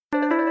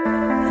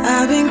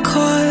I've been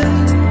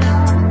caught,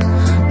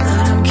 but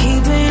I'm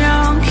keeping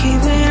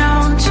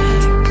on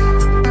check.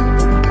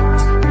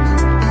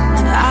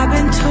 And I've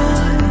been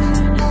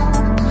torn,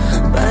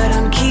 but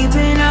I'm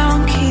keeping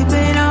on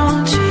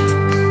check.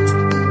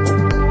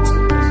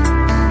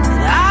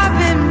 And I've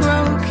been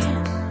broken.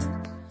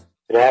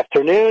 Good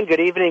afternoon,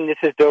 good evening. This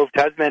is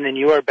Judgement, and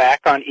you are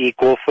back on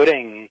equal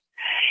footing.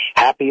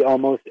 Happy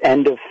almost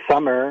end of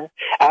summer.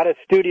 Out of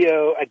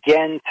studio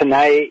again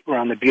tonight. We're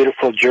on the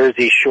beautiful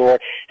Jersey Shore.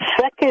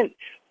 Second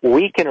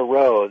week in a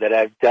row that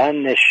I've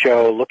done this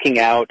show looking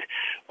out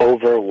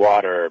over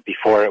water.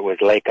 Before it was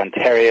Lake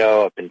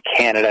Ontario up in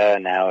Canada.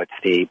 Now it's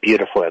the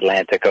beautiful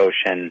Atlantic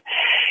Ocean.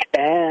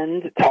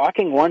 And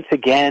talking once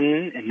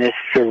again in this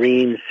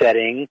serene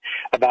setting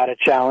about a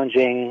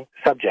challenging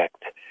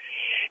subject.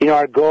 You know,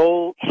 our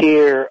goal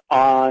here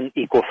on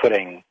Equal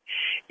Footing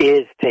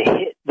is to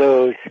hit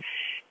those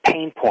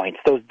pain points,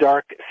 those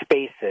dark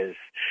spaces,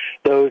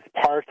 those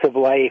parts of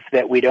life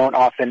that we don't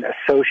often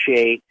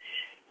associate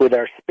with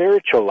our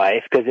spiritual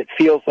life because it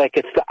feels like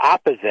it's the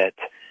opposite.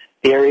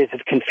 The areas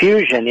of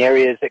confusion, the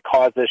areas that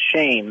cause us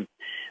shame,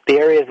 the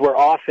areas where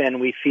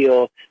often we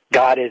feel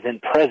God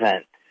isn't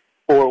present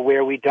or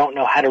where we don't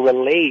know how to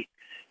relate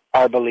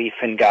our belief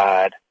in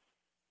God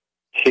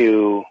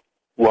to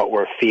what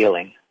we're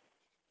feeling.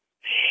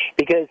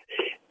 Because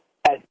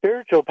a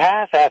spiritual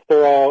path,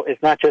 after all, is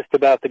not just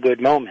about the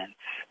good moments.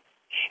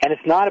 And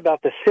it's not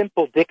about the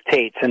simple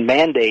dictates and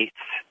mandates.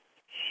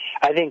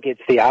 I think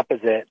it's the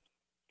opposite.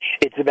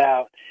 It's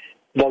about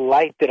the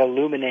light that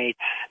illuminates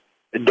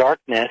the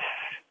darkness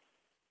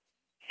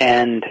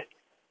and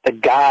the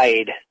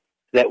guide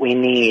that we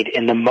need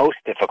in the most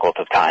difficult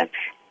of times.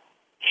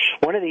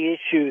 One of the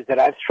issues that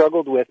I've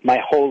struggled with my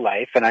whole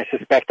life, and I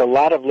suspect a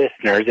lot of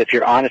listeners, if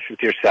you're honest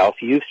with yourself,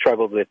 you've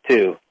struggled with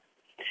too,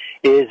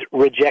 is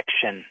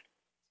rejection.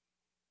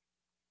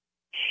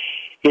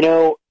 You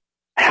know,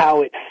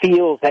 how it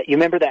feels that you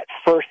remember that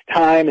first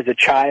time as a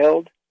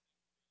child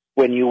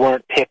when you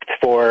weren't picked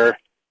for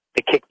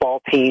the kickball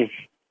team,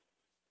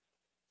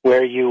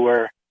 where you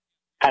were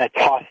kind of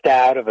tossed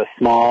out of a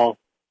small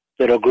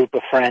little group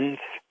of friends.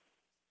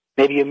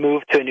 Maybe you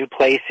moved to a new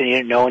place and you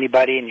didn't know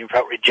anybody and you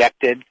felt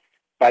rejected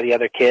by the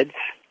other kids.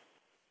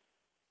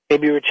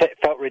 Maybe you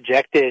felt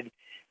rejected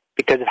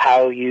because of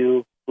how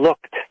you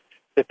looked,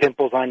 the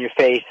pimples on your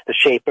face, the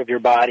shape of your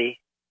body,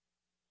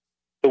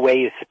 the way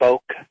you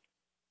spoke.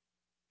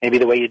 Maybe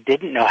the way you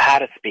didn't know how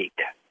to speak.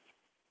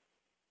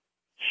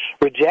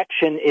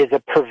 Rejection is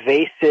a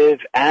pervasive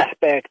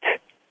aspect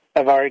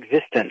of our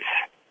existence.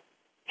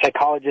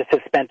 Psychologists have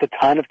spent a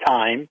ton of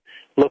time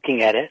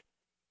looking at it,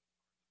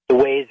 the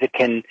ways it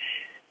can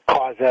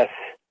cause us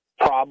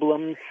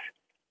problems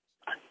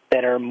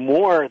that are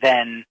more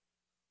than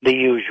the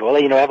usual.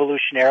 You know,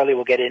 evolutionarily,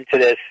 we'll get into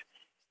this.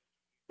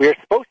 We're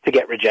supposed to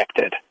get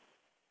rejected.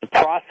 The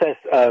process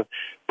of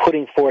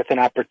putting forth an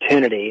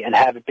opportunity and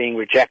have it being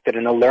rejected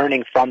and the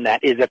learning from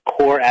that is a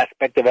core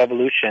aspect of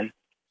evolution.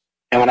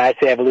 And when I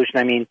say evolution,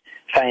 I mean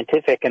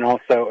scientific and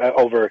also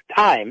over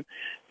time,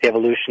 the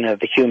evolution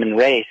of the human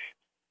race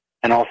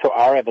and also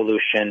our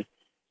evolution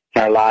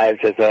in our lives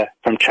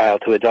from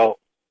child to adult.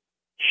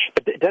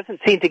 But it doesn't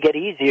seem to get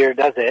easier,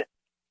 does it?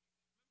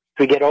 As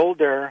we get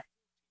older,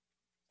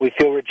 we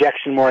feel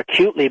rejection more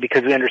acutely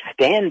because we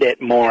understand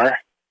it more.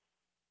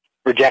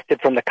 Rejected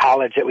from the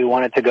college that we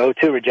wanted to go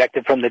to,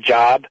 rejected from the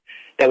job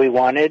that we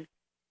wanted.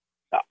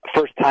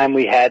 First time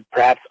we had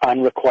perhaps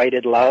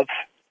unrequited love.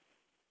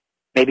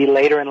 Maybe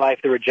later in life,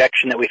 the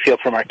rejection that we feel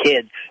from our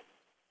kids.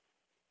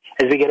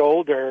 As we get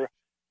older,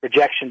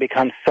 rejection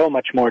becomes so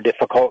much more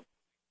difficult.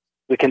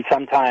 We can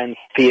sometimes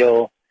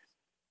feel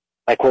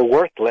like we're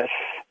worthless.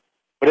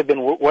 What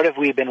have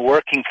we been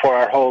working for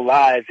our whole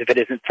lives if it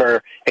isn't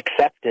for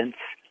acceptance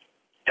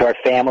to our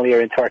family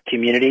or into our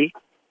community?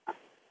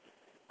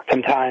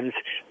 Sometimes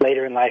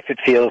later in life it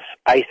feels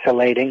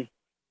isolating,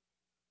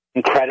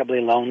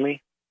 incredibly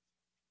lonely.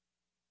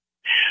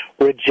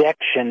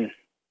 Rejection.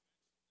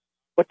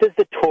 What does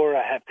the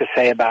Torah have to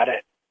say about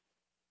it?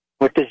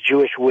 What does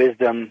Jewish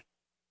wisdom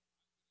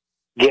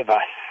give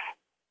us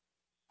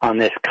on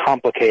this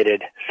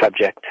complicated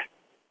subject?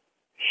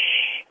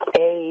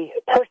 A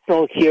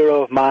personal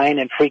hero of mine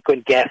and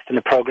frequent guest in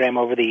the program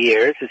over the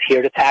years is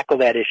here to tackle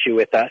that issue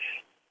with us.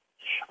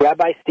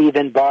 Rabbi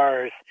Stephen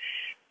Bars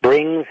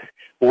brings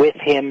with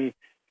him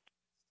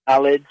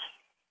knowledge,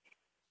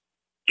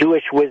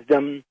 Jewish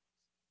wisdom,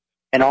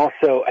 and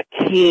also a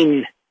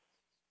keen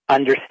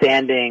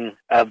understanding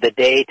of the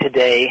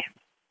day-to-day,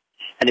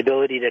 an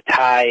ability to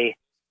tie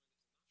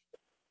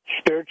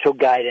spiritual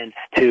guidance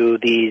to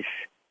these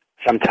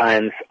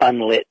sometimes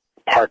unlit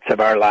parts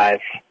of our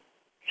lives.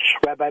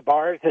 Rabbi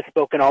Bars has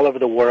spoken all over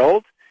the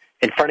world,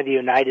 in front of the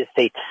United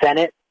States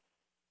Senate,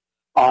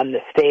 on the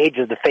stage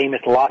of the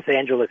famous Los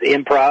Angeles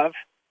Improv.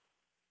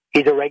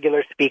 He's a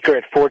regular speaker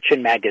at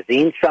Fortune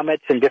magazine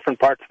summits in different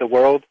parts of the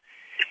world.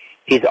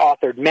 He's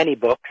authored many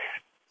books.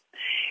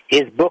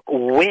 His book,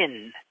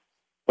 Win,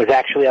 was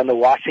actually on the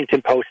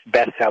Washington Post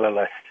bestseller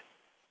list.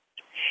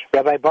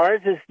 Rabbi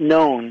Bars is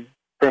known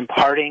for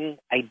imparting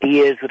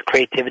ideas with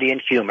creativity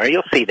and humor.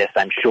 You'll see this,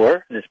 I'm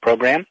sure, in this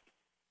program.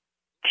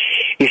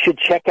 You should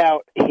check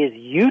out his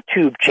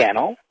YouTube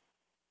channel,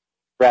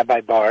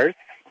 Rabbi Bars,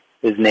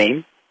 his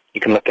name.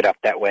 You can look it up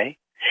that way.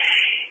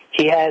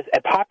 He has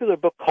a popular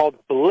book called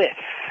Bliss,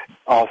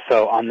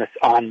 also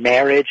on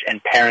marriage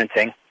and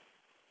parenting.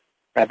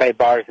 Rabbi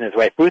Bars and his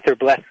wife Ruth are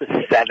blessed with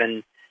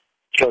 7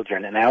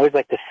 children, and I always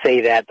like to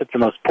say that. That's the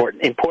most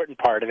important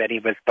part of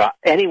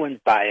anyone's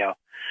bio.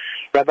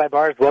 Rabbi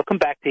Bars, welcome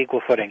back to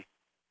Equal Footing.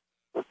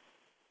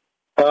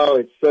 Oh,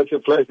 it's such a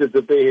pleasure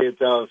to be here,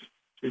 Dov.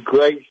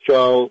 Great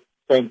show,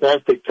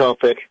 fantastic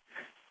topic.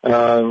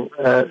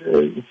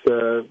 It's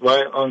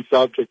right on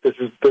subject. This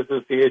is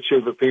the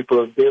issue that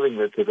people are dealing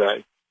with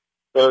today.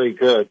 Very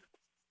good.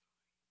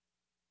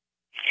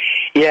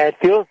 Yeah, it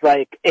feels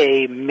like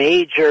a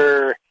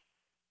major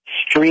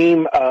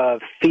stream of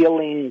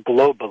feeling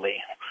globally.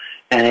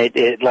 And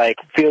it like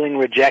feeling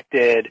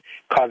rejected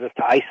causes us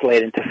to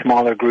isolate into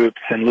smaller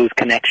groups and lose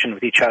connection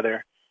with each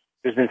other.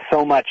 There's been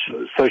so much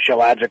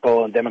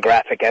sociological and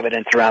demographic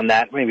evidence around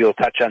that. Maybe we'll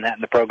touch on that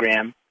in the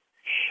program.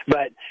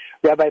 But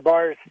Rabbi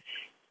Bars,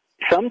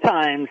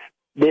 sometimes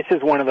this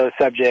is one of those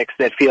subjects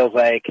that feels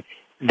like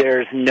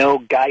there's no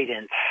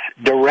guidance,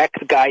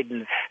 direct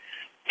guidance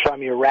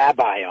from your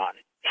rabbi on.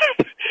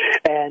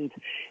 and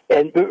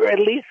at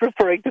least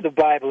referring to the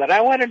Bible. And I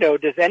want to know,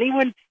 does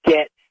anyone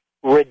get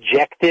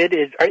rejected?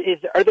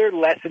 Are there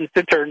lessons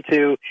to turn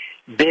to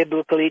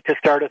biblically to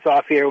start us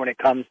off here when it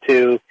comes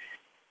to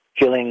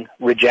feeling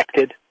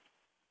rejected?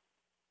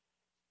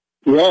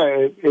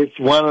 Yeah, it's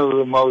one of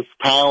the most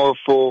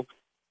powerful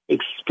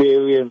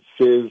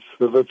experiences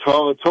that the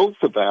Torah talks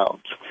about.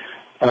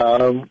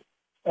 And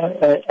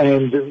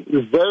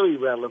it's very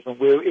relevant.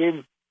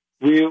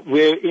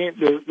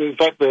 In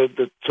fact,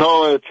 the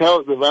Torah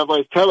the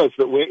rabbis tell us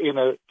that we're in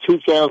a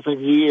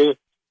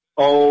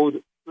 2,000-year-old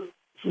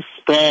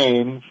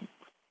span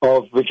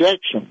of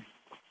rejection.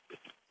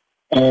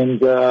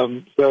 And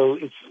so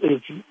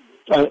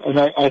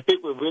I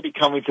think we're really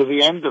coming to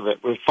the end of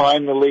it. We're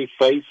finally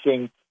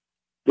facing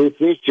this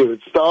issue.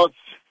 It starts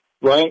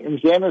right in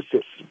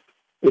Genesis.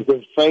 It's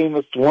a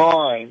famous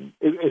line.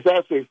 It's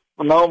actually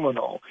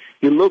phenomenal.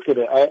 You look at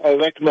it. I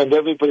recommend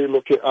everybody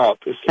look it up.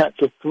 It's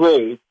chapter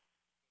 3,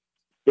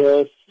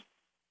 verse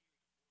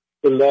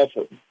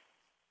 11.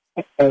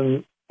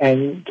 And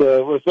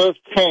verse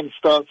 10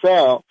 starts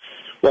out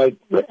like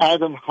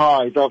Adam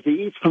hides. After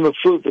he eats from the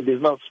fruit that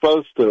he's not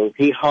supposed to,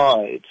 he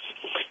hides.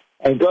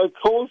 And God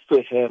calls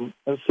to him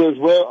and says,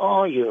 "Where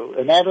are you?"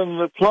 And Adam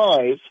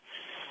replies,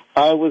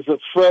 "I was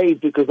afraid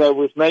because I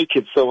was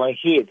naked, so I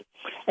hid."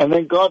 And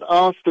then God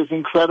asked this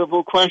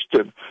incredible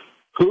question: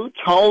 "Who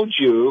told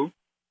you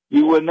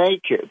you were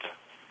naked?"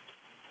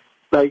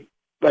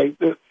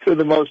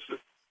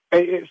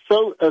 It's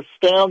so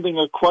astounding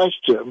a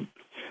question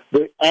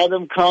that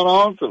Adam can't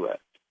answer it.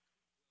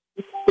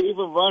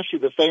 Even Rashi,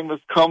 the famous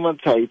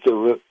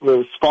commentator,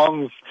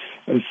 responds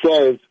and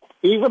says,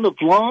 "Even a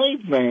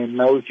blind man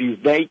knows he's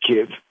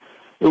naked."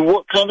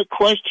 What kind of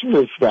question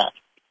is that?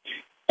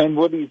 And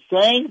what he's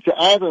saying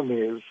to Adam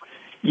is,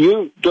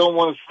 you don't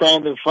want to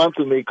stand in front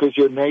of me because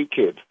you're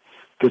naked.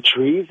 The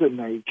trees are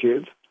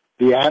naked.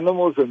 The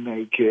animals are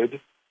naked.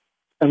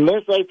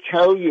 Unless I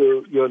tell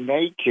you you're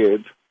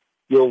naked,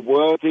 you're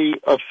worthy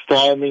of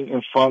standing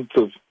in front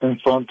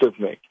of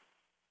me.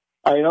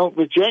 I don't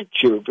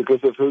reject you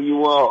because of who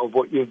you are or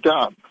what you've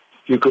done.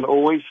 You can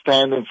always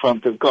stand in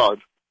front of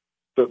God.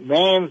 But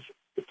man's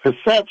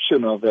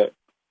perception of it,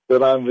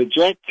 that I'm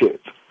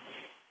rejected,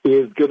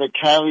 is going to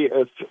carry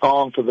us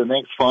on for the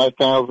next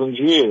 5,000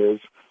 years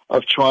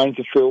of trying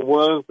to feel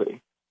worthy.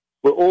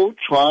 We're all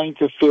trying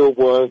to feel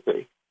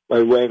worthy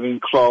by wearing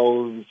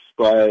clothes,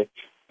 by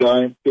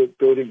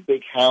building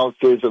big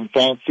houses and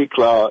fancy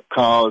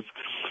cars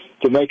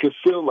to make us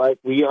feel like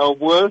we are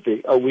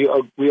worthy or we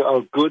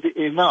are good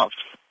enough.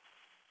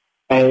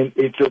 And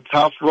it's a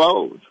tough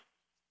road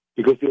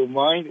because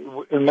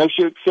unless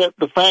you accept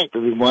the fact that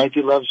the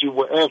Almighty loves you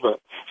whatever,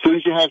 as soon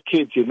as you have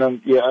kids, you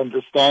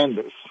understand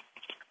this.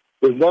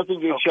 There's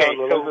nothing your child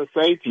will ever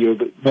say to you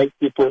that makes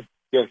people...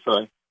 Yes,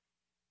 sorry.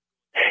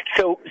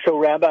 So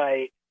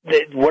Rabbi,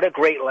 what a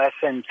great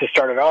lesson to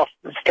start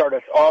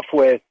us off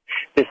with,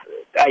 this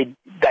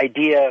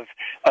idea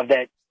of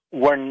that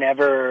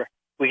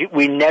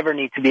we never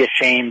need to be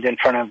ashamed in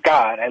front of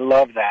God. I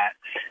love that.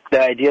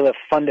 The idea of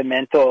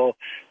fundamental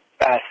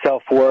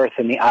self-worth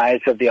in the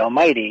eyes of the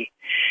Almighty.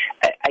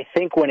 I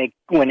think when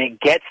it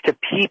gets to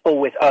people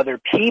with other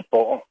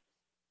people,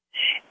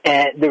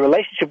 and the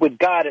relationship with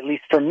God, at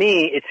least for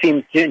me, it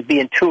seems to be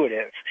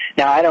intuitive.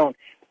 Now, I don't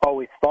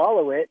always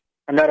follow it.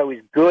 I'm not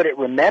always good at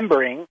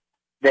remembering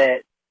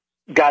that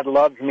God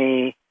loves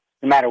me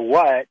no matter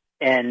what,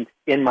 and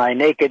in my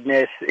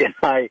nakedness, in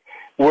my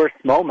worst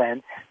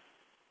moments,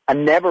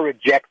 I'm never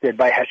rejected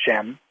by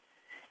Hashem.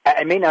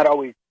 I may not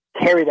always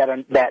carry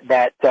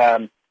that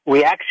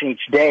reaction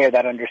each day or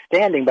that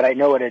understanding, but I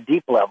know at a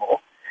deep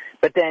level.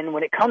 But then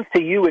when it comes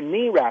to you and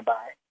me, Rabbi,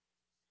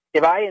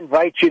 if I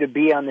invite you to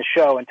be on the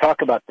show and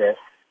talk about this,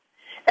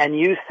 and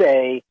you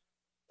say,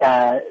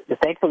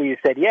 thankfully you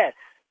said yes.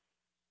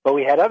 But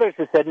we had others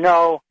who said,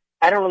 no,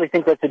 I don't really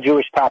think that's a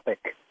Jewish topic.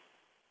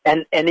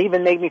 And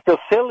even made me feel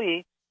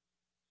silly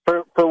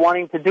for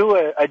wanting to do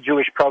a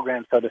Jewish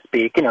program, so to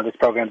speak. This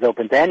program's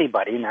open to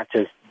anybody, not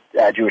just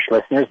Jewish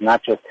listeners,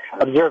 not just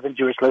observant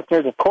Jewish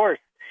listeners, of course.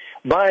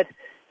 But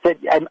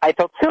I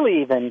felt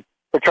silly even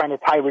for trying to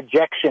tie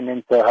rejection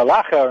into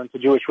halacha or into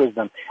Jewish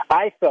wisdom.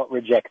 I felt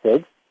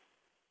rejected.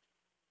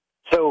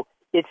 So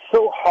it's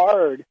so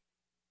hard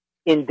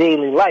in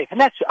daily life. And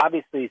that's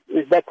obviously,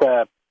 that's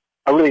a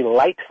really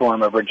light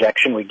form of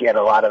rejection. We get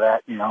a lot of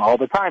that, all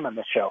the time on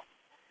this show.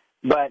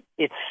 But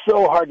it's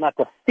so hard not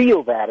to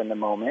feel that in the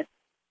moment.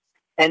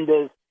 And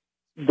is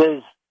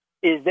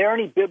there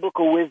any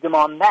biblical wisdom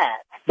on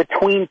that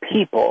between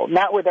people,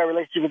 not with our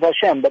relationship with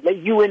Hashem, but like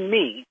you and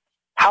me?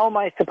 How am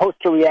I supposed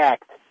to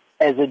react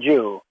as a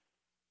Jew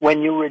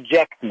when you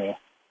reject me?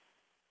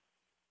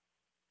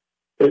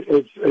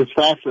 It's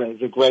fascinating.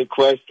 It's a great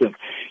question.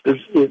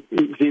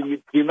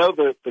 You know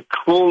the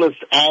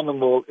cruelest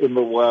animal in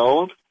the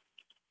world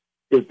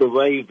is the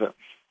raven.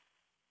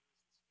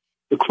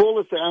 The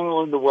cruelest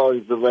animal in the world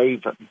is the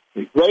raven.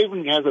 The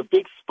raven has a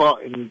big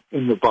spot in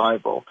the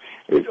Bible.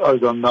 It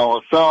was on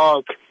Noah's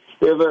Ark.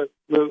 They have a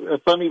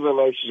funny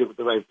relationship with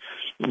the raven.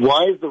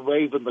 Why is the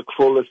raven the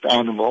cruelest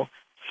animal?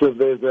 So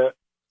there's a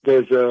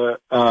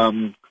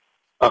Chavis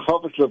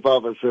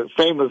Lubavitch, a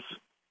famous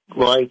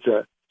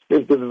writer,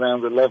 lived in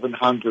around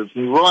 1100s.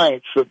 He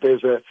writes that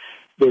there's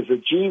a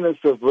genus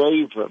of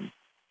raven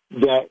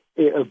that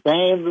it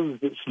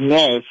abandons its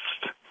nest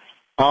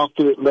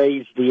after it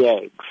lays the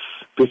eggs,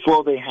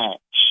 before they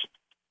hatch.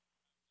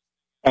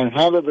 And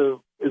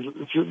it's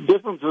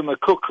different from the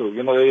cuckoo.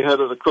 You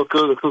heard of the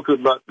cuckoo? The cuckoo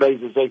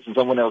lays its eggs in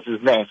someone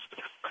else's nest.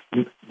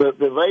 But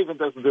the raven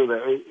doesn't do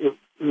that.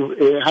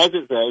 It has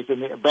its eggs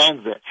and it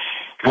abandons it.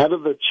 How do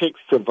the chicks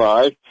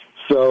survive?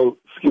 So,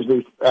 excuse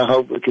me, I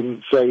hope we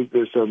can save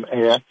this on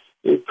air.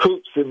 It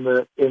poops in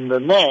the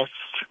nest,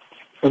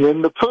 and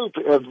in the poop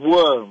it has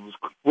worms.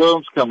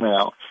 Worms come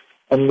out.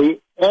 And the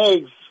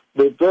eggs,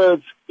 the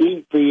birds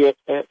eat the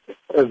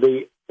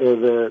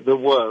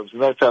worms,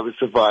 and that's how they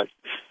survive.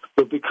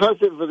 But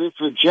because of this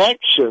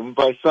rejection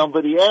by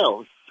somebody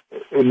else,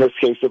 in this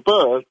case a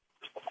bird,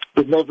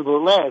 but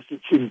nevertheless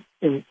it's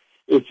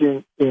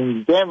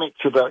endemic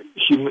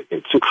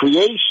to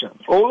creation,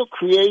 all of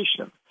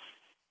creation.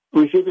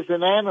 We see this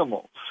in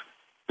animals,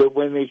 that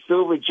when they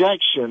feel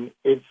rejection,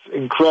 it's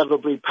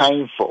incredibly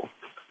painful.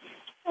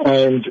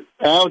 And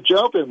our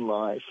job in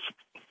life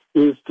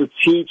is to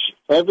teach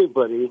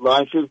everybody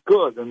life is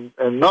good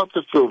and not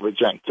to feel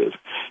rejected.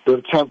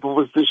 The temple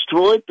was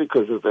destroyed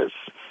because of this.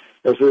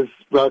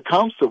 Bar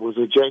Kamsa was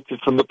rejected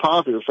from the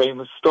party, a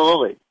famous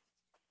story.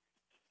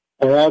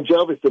 And our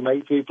job is to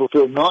make people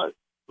feel not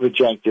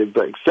rejected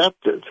but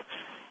accepted.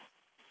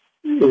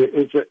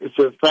 It's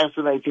a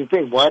fascinating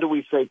thing. Why do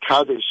we say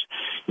Kaddish?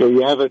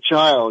 You have a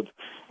child,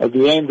 at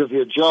the end of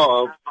your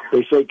job,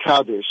 they say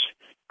Kaddish.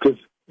 Because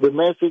the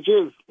message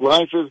is,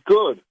 life is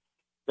good.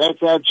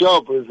 That's our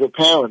job as a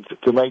parent,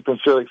 to make them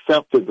feel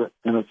accepted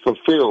and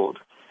fulfilled,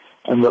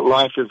 and that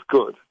life is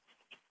good.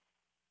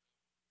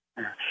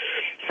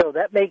 So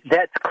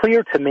that's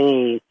clear to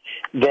me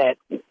that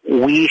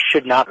we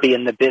should not be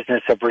in the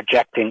business of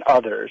rejecting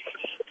others.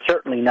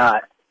 Certainly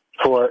not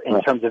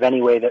in terms of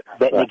any way that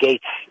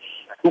negates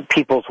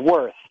people's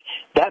worth.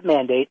 That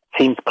mandate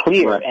seems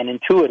clear and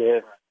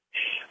intuitive.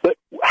 But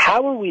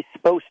how are we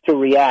supposed to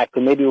react?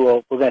 And maybe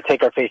we're going to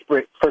take our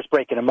first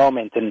break in a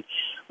moment, and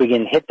we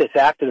can hit this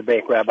after the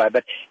break, Rabbi.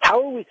 But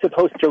how are we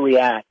supposed to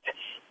react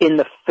in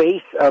the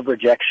face of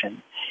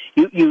rejection?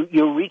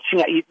 You're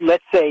reaching out.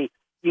 Let's say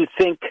you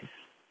think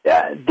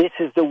this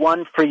is the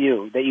one for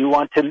you that you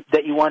want to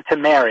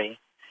marry,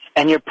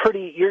 and you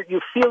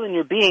feel in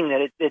your being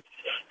that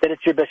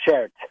it's your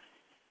beshert,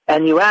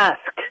 and you ask,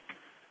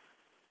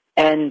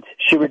 and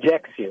she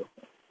rejects you.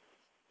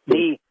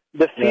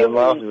 The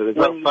feeling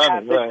when you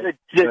have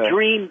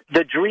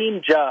the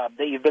dream job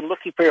that you've been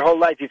looking for your whole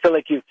life, you feel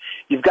like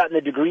you've gotten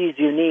the degrees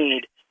you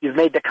need, you've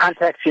made the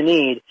contacts you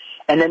need,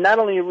 and then not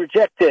only you're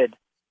rejected,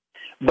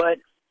 but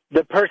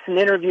the person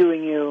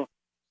interviewing you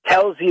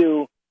tells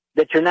you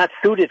that you're not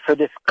suited for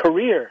this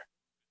career.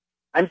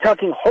 I'm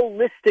talking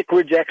holistic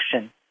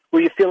rejection,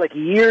 where you feel like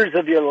years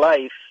of your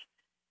life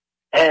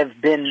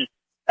have been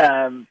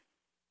ill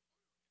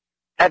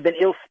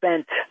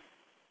spent.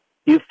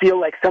 You feel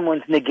like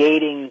someone's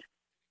negating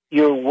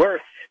your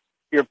worth,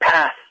 your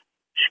path.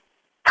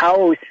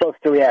 How are we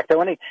supposed to react?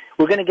 We're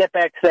going to get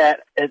back to that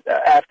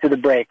after the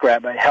break,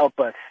 Rabbi. Help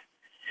us.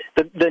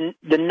 The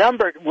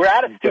number, we're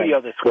out of studio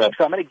this week,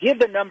 so I'm going to give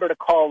the number to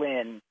call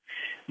in.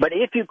 But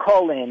if you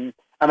call in,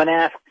 I'm going to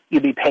ask you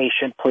be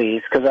patient,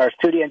 please, because our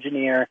studio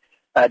engineer,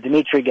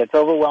 Dimitri, gets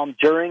overwhelmed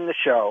during the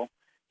show.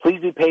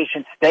 Please be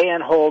patient. Stay on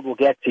hold. We'll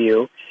get to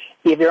you.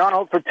 If you're on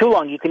hold for too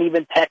long, you can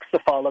even text the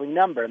following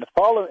number. And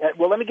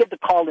let me give the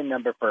call-in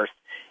number first.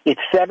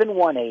 It's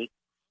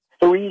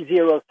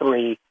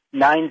 718-303-9090.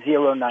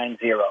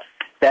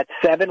 That's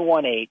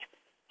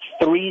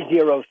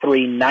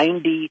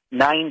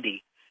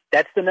 718-303-9090.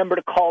 That's the number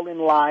to call in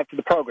live to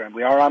the program.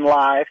 We are on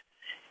live.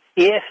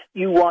 If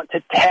you want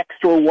to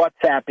text or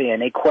WhatsApp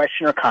in a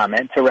question or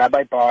comment to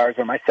Rabbi Bars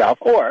or myself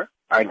or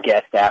our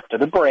guest after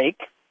the break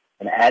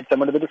and add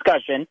someone to the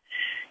discussion,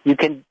 you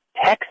can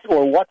text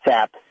or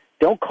WhatsApp.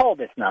 Don't call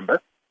this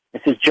number.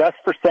 This is just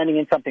for sending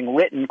in something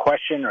written,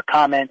 question or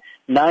comment,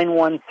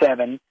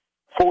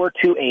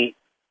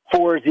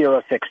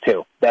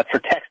 917-428-4062. That's for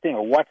texting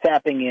or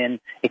WhatsApping in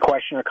a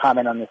question or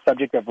comment on the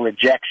subject of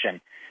rejection,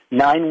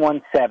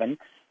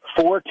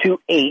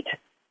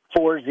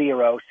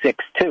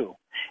 917-428-4062.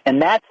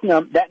 And that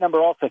number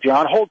also, if you're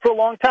on hold for a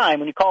long time,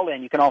 when you call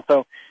in, you can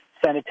also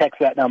send a text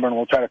to that number, and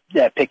we'll try to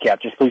pick you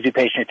up. Just please be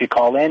patient if you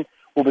call in.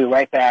 We'll be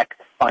right back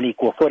on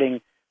Equal Footing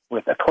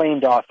with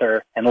acclaimed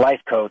author and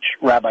life coach,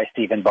 Rabbi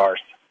Stephen Bars.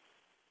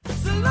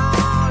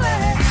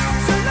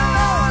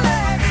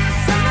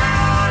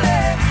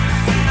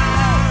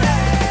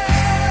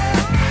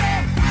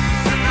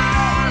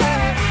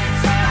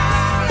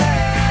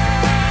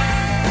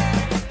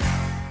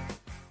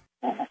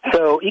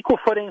 So Equal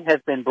Footing has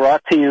been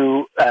brought to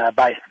you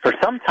for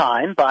some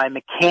time by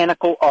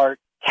Mechanical Art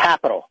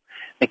Capital.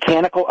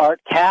 Mechanical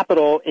Art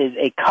Capital is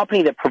a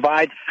company that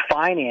provides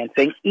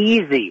financing,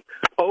 easy,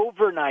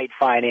 overnight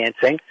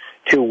financing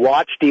to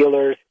watch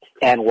dealers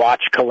and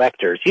watch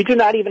collectors. You do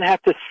not even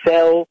have to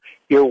sell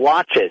your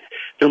watches.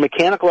 Through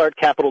Mechanical Art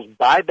Capital's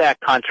buyback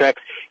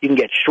contracts, you can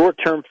get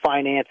short-term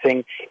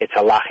financing. It's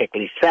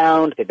halachically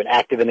sound. They've been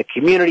active in the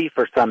community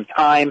for some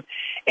time,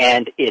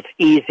 and it's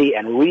easy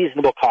and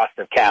reasonable cost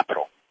of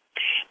capital.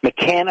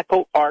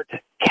 Mechanical Art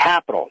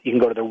Capital. You can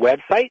go to their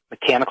website,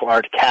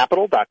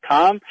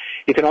 mechanicalartcapital.com.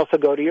 You can also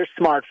go to your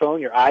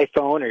smartphone, your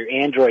iPhone, or your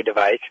Android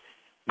device,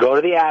 go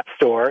to the App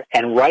Store,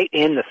 and write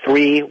in the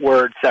 3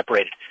 words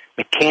separated,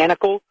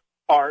 Mechanical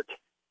Art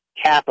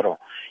Capital.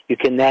 You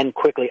can then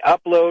quickly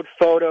upload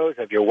photos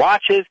of your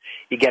watches.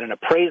 You get an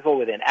appraisal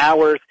within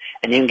hours,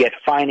 and you can get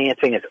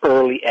financing as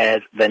early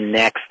as the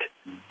next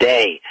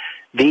day.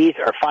 These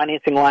are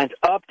financing lines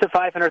up to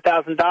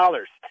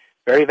 $500,000.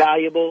 Very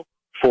valuable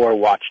for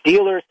watch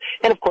dealers,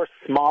 and, of course,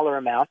 smaller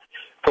amounts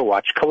for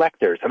watch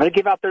collectors. I'm going to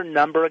give out their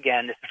number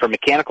again. This is for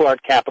Mechanical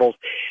Art Capital's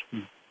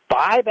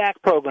buyback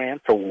program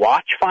for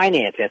watch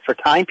financing. It's for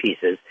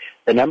timepieces.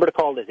 The number to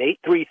call is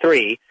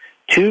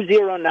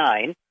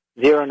 833-209-0972.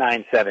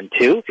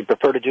 If you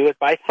prefer to do it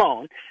by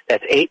phone,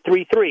 that's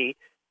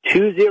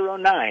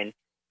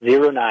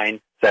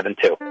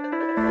 833-209-0972.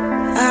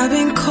 I've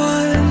been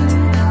caught,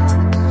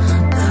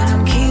 but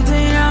I'm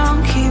keeping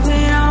on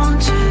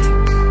to.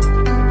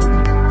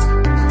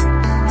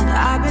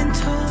 I've been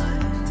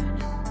taught,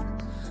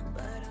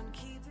 but I'm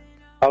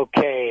keeping on.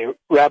 Okay,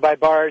 Rabbi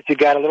Bars, you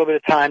got a little bit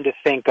of time to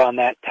think on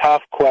that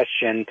tough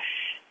question.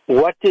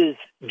 What does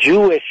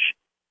Jewish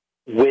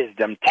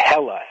wisdom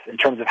tell us in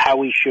terms of how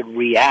we should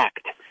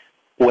react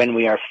when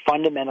we are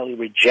fundamentally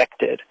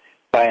rejected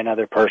by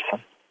another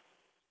person?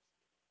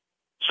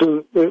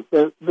 So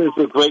there's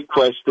a great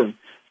question.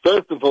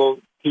 First of all,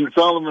 King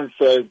Solomon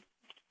said,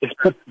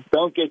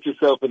 don't get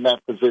yourself in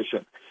that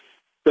position.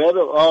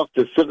 Better off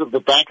to sit at the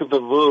back of the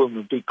room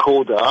and be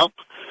called up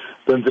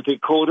than to be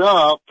called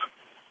up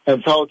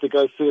and told to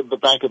go sit at the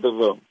back of the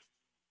room.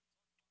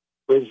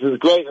 Which is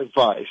great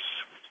advice.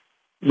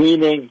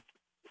 Meaning,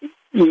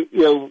 we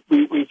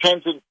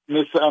tend to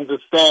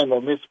misunderstand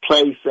or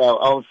misplace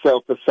our own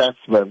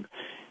self-assessment.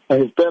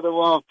 And it's better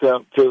off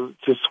to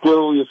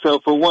squirrel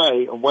yourself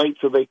away and wait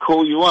till they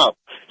call you up.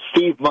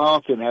 Steve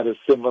Martin had a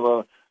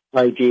similar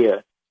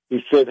idea.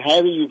 He said,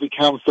 how do you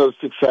become so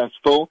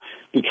successful?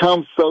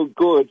 Become so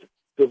good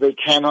that they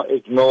cannot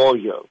ignore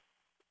you.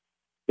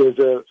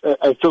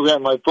 I talk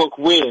about my book,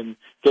 Win,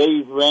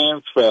 Dave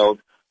Ransfeld,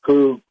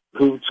 who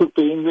took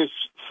the English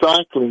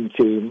cycling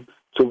team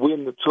to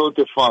win the Tour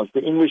de France.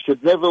 The English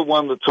had never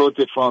won the Tour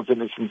de France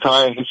in its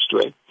entire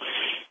history.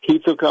 He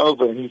took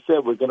over and he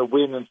said, we're going to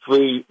win in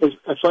 3,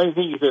 I think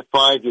he said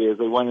 5 years.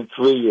 They won in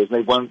 3 years.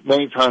 They've won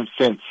many times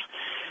since.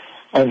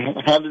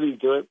 And how did he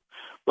do it?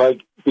 By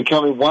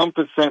becoming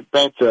 1%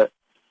 better,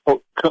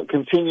 or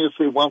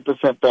continuously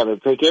 1% better.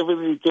 Take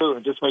everything you do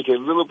and just make it a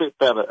little bit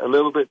better, a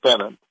little bit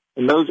better.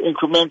 And those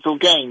incremental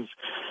gains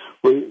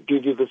will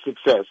give you the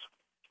success.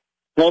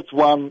 That's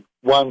one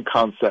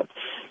concept.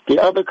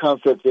 The other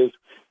concept is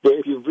that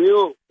if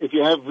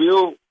you have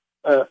real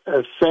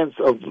a sense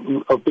of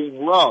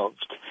being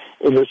loved,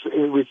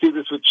 we see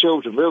this with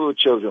children, little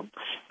children.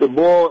 The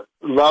more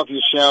love you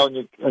shower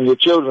on your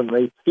children,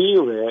 they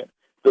feel it,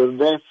 the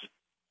less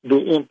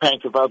the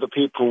impact of other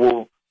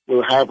people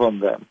will have on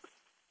them.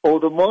 Or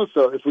the more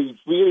so, if we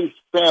really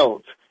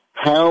felt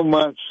how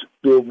much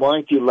the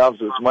Almighty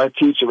loves us. My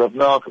teacher, Rav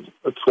Nachman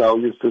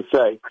used to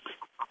say,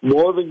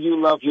 more than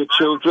you love your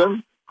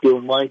children, the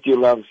Almighty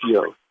loves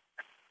you.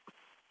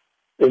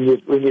 When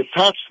you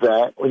touch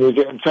that, when you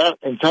get in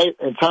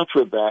touch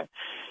with that,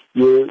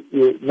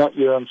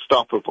 you're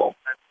unstoppable.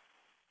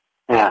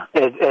 Yeah,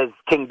 as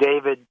King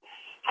David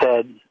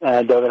said,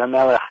 David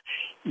HaMelech,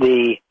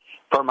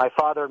 for my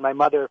father and my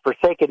mother have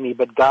forsaken me,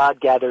 but God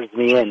gathers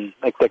me in.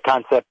 Like the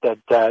concept that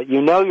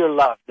you know you're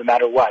loved no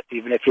matter what,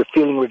 even if you're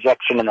feeling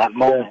rejection in that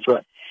moment. That's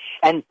right.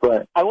 And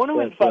I want to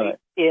invite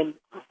in.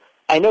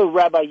 I know,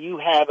 Rabbi, you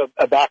have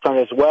a background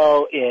as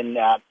well in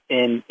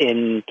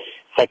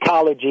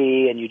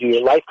psychology, and you do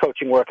your life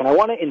coaching work. And I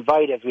want to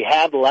invite, as we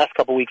have the last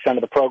couple of weeks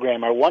under the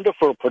program, our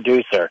wonderful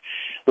producer,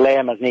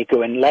 Leah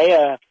Mazniku. And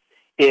Leah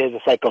is a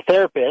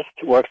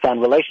psychotherapist, works on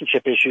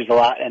relationship issues a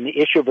lot, and the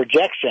issue of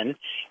rejection,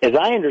 as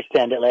I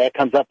understand it, Leah,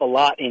 comes up a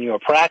lot in your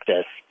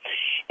practice.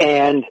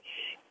 And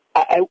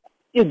the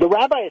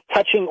Rabbi is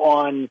touching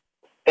on,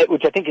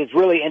 which I think is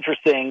really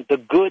interesting, the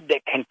good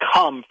that can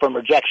come from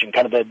rejection,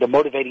 kind of the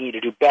motivating you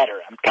to do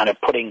better. I'm kind of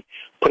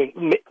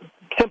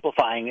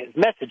simplifying his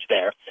message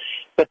there.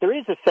 But there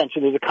is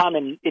essentially, there's a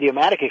common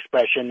idiomatic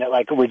expression that,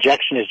 like,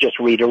 rejection is just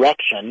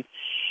redirection.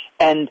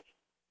 And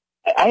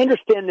I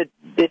understand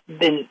that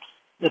in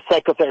the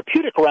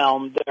psychotherapeutic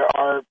realm, there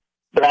are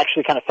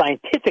actually kind of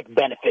scientific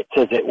benefits,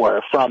 as it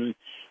were, from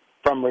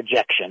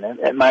rejection.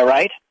 Am I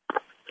right?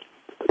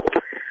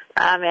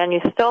 Man, you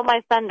stole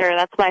my thunder.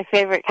 That's my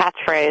favorite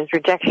catchphrase.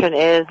 Rejection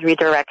is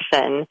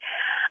redirection.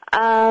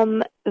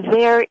 There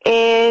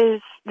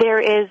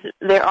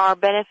are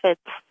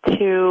benefits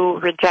to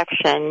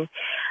rejection,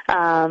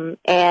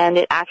 and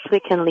it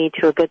actually can lead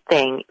to a good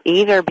thing,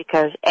 either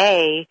because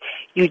A,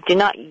 you do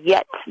not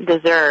yet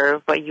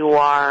deserve what you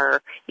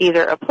are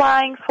either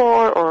applying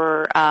for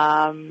or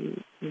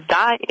vying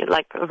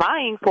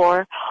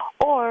for,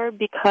 or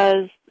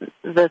because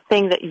the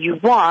thing that you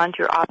want,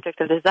 your object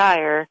of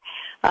desire,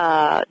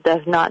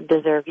 does not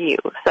deserve you.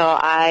 So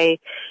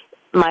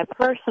my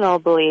personal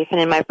belief and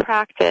in my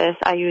practice,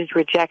 I use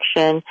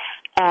rejection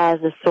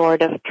as a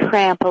sort of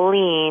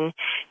trampoline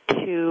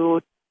to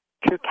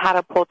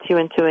catapult you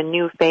into a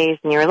new phase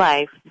in your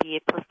life, be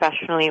it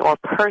professionally or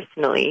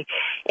personally,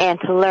 and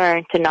to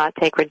learn to not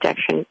take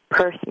rejection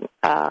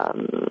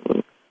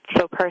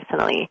so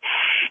personally.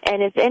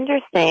 And it's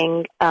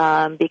interesting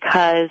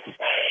because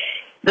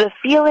the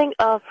feeling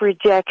of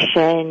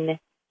rejection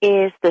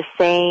is the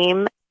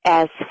same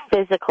as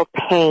physical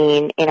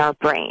pain in our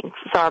brains.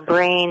 So our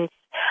brains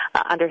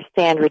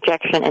understand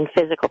rejection and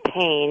physical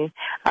pain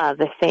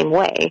the same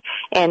way.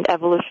 And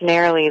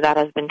evolutionarily that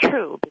has been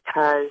true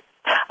because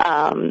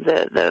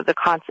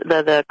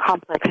the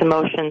complex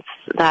emotions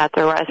that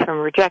arise from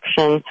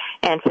rejection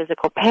and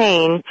physical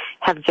pain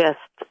have just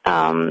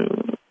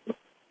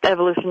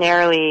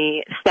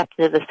evolutionarily stepped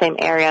into the same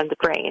area of the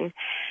brain.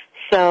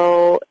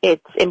 So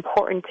it's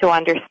important to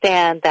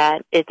understand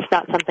that it's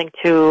not something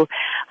to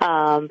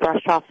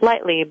brush off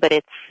lightly, but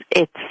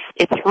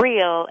it's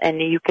real,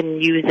 and you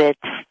can use it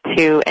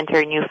to enter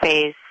a new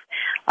phase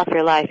of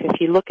your life if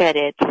you look at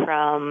it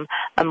from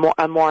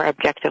a more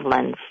objective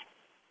lens.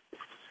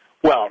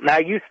 Well, now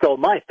you stole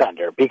my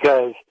thunder,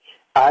 because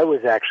I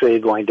was actually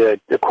going to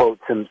quote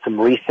some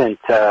recent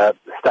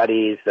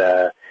studies.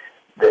 The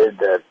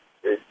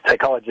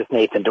psychologist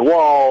Nathan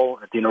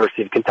DeWall at the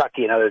University of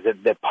Kentucky and others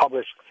that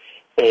published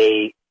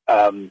a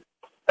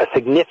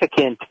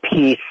significant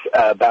piece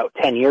about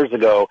 10 years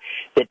ago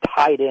that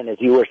tied in, as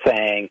you were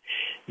saying,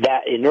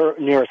 that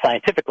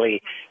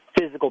neuroscientifically,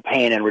 physical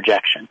pain and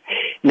rejection.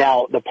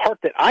 Now, the part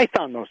that I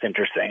found most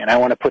interesting, and I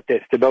want to put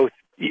this to both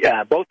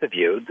of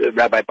you,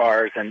 Rabbi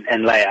Bars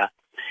and Leah,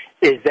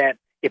 is that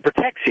it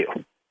protects you.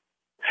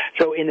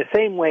 So in the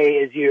same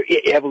way as you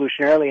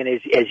evolutionarily and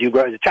as you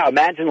grow as a child,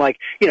 imagine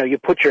you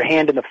put your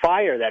hand in the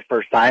fire that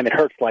first time, it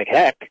hurts like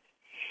heck.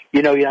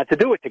 You know you have to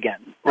do it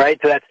again, right?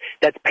 So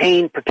that's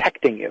pain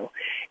protecting you.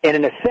 And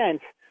in a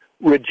sense,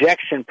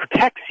 rejection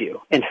protects you.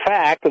 In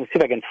fact, let me see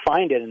if I can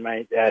find it in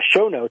my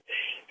show notes.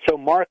 So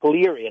Mark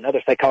Leary,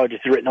 another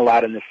psychologist who's written a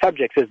lot on this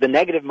subject, says the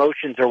negative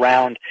emotions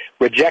around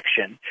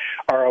rejection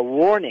are a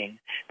warning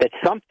that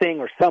something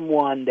or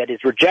someone that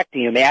is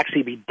rejecting you may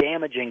actually be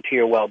damaging to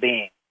your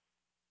well-being.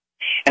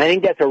 And I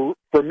think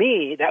for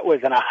me, that was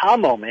an aha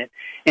moment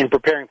in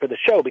preparing for the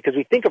show, because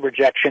we think of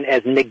rejection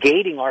as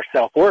negating our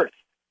self-worth.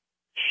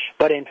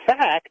 But in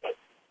fact,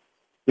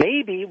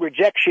 maybe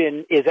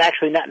rejection is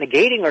actually not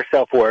negating our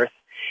self-worth.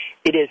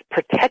 It is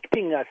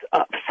protecting us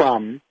up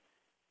from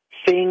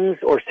things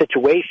or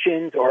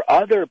situations or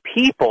other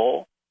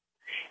people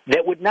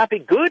that would not be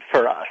good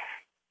for us.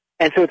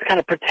 And so it's kind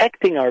of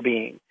protecting our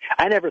being.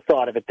 I never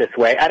thought of it this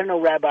way. I don't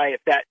know, Rabbi,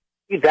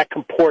 if that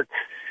comports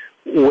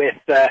with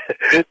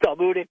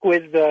Talmudic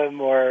wisdom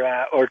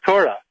or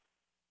Torah.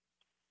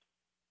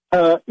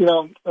 I'll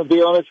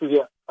be honest with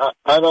you,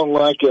 I don't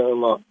like it a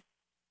lot.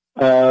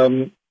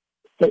 The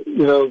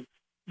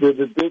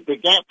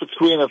gap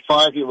between a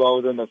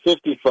 5-year-old and a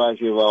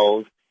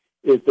 55-year-old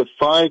is the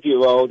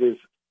 5-year-old is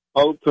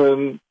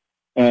open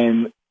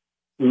and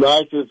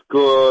life is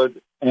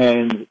good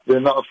and they're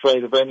not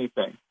afraid of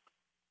anything.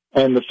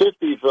 And the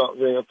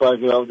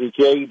 55-year-old is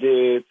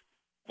jaded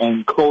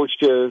and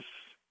cautious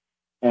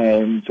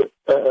and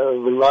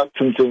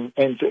reluctant to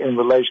enter in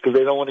relations because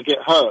they don't want to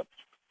get hurt.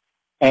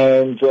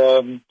 And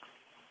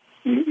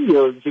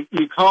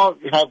you can't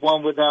have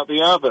one without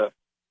the other.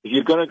 If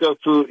you're going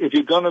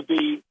to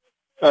be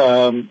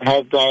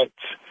have that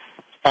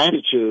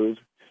attitude,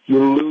 you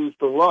lose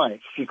the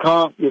life. You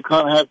can't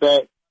have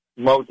that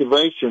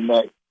motivation,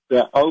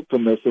 that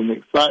openness and the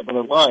excitement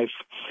of life,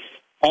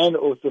 and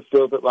also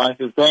feel that life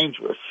is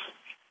dangerous.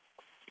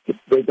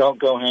 They don't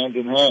go hand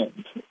in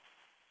hand.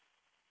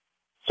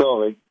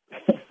 Sorry.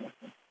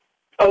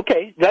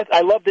 Okay,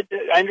 I love that.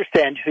 I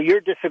understand. So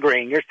you're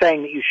disagreeing. You're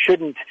saying that you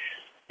shouldn't,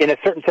 in a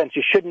certain sense,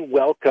 you shouldn't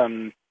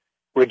welcome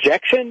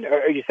rejection?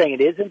 Or are you saying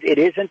it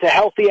isn't a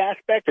healthy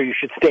aspect, or you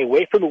should stay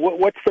away from it?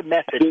 What's the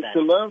message then?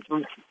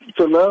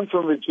 To learn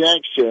from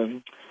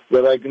rejection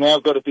that I've now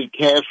got to be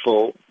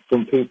careful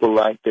from people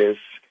like this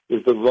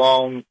is the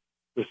wrong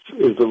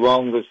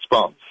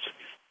response.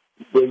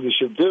 What you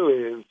should do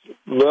is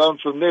learn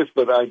from this,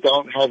 but I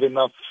don't have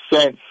enough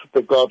sense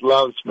that God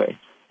loves me.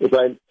 If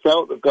I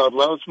felt that God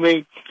loves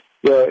me,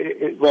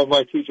 well,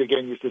 my teacher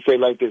again used to say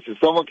like this: if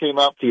someone came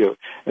up to you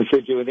and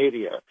said you're an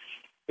idiot,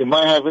 it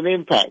might have an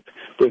impact.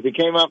 But if he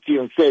came up to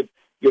you and said,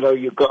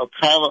 you've got a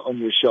parrot on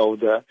your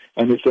shoulder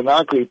and it's an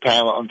ugly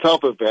parrot on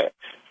top of it,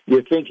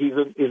 you think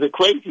he's a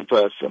crazy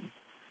person.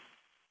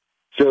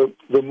 So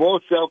the more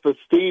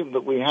self-esteem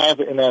that we have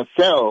in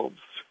ourselves,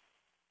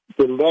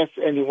 the less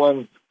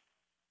anyone's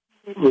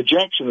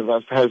rejection of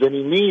us has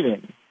any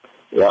meaning.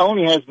 It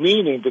only has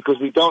meaning because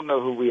we don't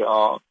know who we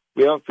are.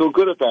 We don't feel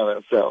good about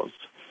ourselves.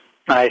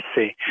 I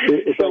see.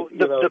 So like,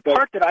 the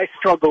part that I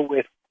struggle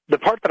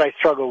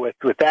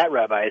with that,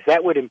 Rabbi, is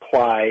that would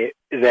imply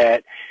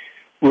that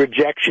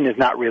rejection is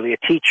not really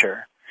a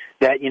teacher.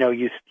 That,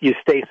 you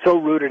stay so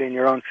rooted in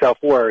your own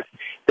self-worth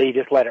that you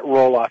just let it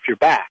roll off your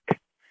back.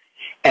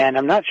 And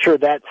I'm not sure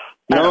that's...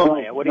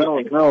 What do you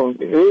think? No.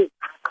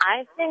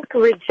 I think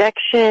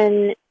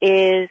rejection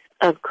is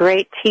a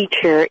great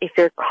teacher if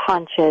you're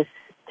conscious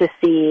to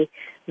see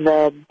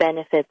the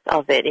benefits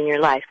of it in your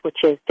life, which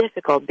is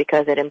difficult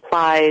because it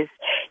implies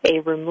a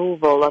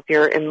removal of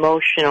your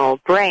emotional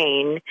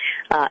brain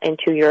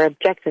into your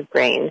objective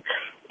brain.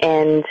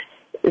 And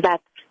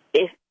that's,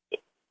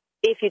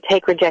 if you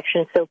take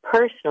rejection so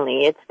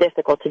personally, it's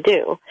difficult to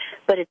do.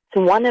 But it's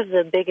one of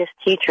the biggest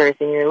teachers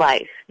in your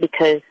life,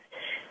 because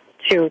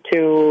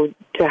to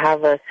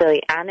have a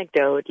silly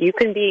anecdote, you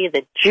can be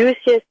the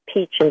juiciest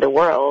peach in the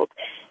world,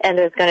 and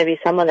there's going to be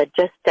someone that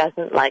just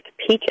doesn't like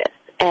peaches,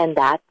 and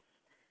that's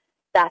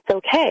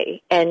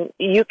okay. And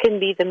you can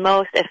be the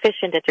most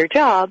efficient at your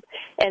job,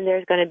 and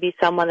there's going to be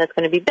someone that's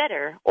going to be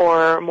better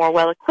or more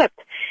well-equipped.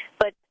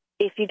 But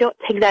if you don't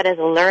take that as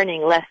a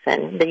learning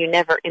lesson, then you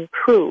never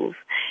improve.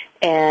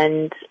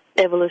 And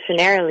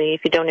evolutionarily,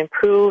 if you don't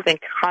improve and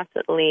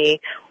constantly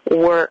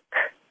work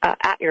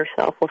at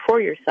yourself or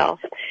for yourself,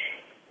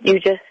 you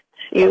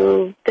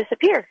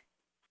disappear.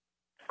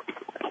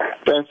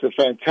 That's a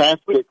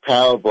fantastic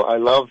parable. I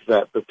love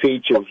that. The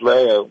peaches,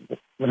 Leo.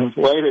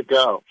 Way to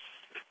go.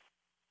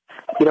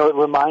 It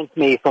reminds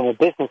me from a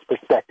business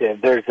perspective,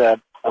 there's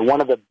one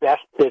of the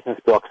best business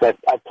books.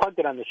 I've plugged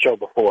it on the show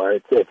before.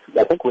 It's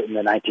I think written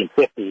in the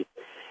 1950s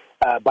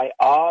by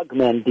Og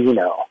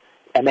Mandino,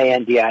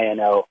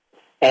 Mandino,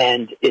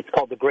 and it's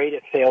called The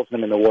Greatest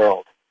Salesman in the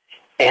World.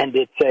 And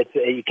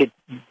you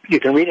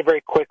can read it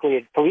very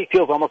quickly. It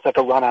feels almost like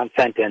a run-on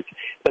sentence.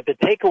 But the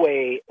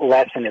takeaway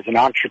lesson as an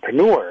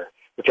entrepreneur,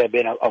 which I've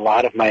been a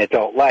lot of my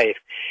adult life,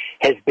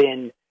 has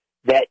been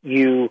that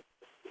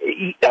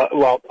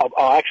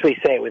I'll actually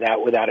say it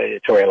without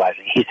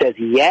editorializing. He says,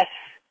 yes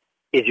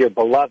is your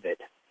beloved.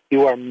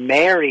 You are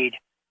married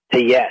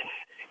to yes.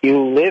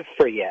 You live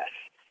for yes.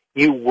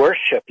 You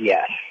worship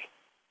yes.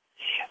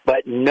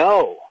 But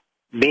no,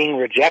 being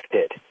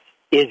rejected,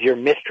 is your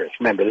mistress.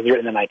 Remember, this is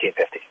written in the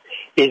 1950s.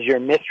 Is your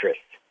mistress.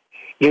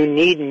 You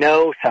need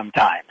no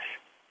sometimes.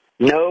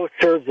 No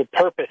serves a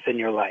purpose in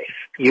your life.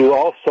 You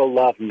also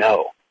love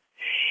no.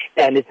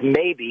 And it's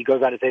maybe, he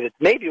goes on to say, that's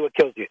maybe what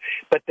kills you.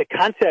 But the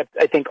concept,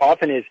 I think,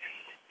 often is,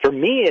 for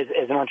me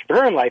as an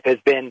entrepreneur in life, has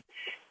been,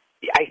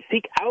 I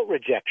seek out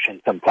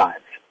rejection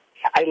sometimes.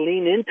 I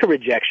lean into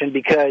rejection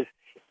because,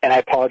 and I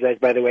apologize,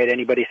 by the way, to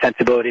anybody's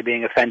sensibility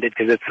being offended,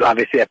 because it's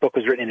obviously that book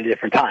was written in a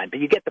different time.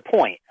 But you get the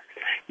point,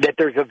 that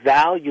there's a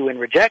value in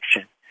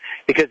rejection.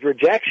 Because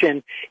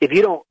rejection, if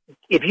you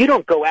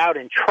don't go out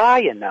and try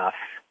enough,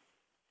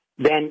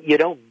 then you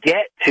don't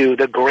get to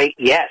the great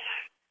yes.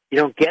 You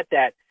don't get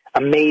that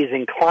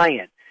amazing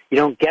client. You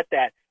don't get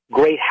that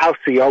great house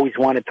where you always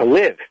wanted to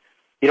live.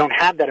 You don't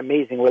have that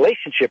amazing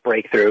relationship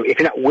breakthrough if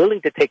you're not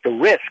willing to take the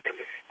risk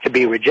to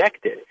be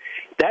rejected.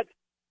 That's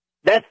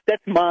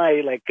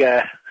my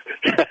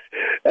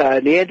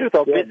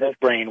Neanderthal business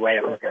brain way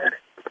of looking at it.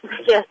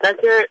 Yes,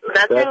 that's your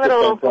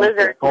little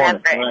lizard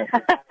man brain.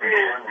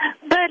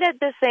 But at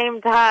the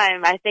same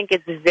time, I think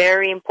it's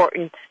very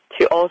important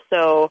to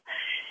also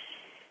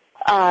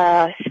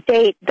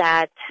state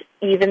that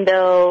even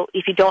though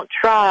if you don't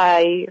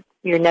try,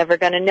 you're never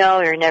going to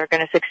know, you're never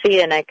going to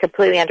succeed, and I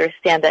completely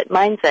understand that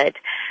mindset.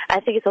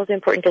 I think it's also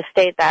important to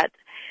state that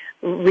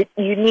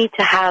you need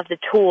to have the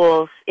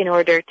tools in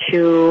order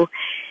to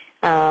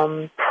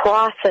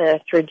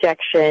process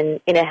rejection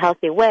in a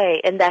healthy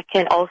way, and that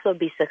can also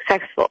be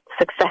successful,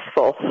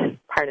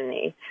 pardon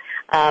me.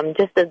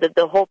 Just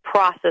the whole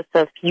process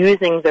of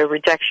using the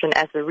rejection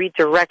as a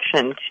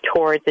redirection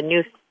towards a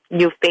new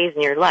phase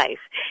in your life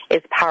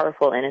is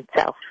powerful in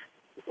itself.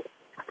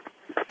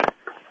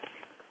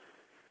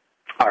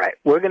 All right,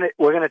 we're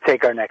gonna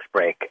take our next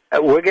break.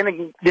 This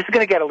is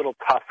gonna get a little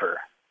tougher,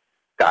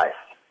 guys,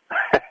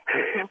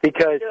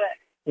 because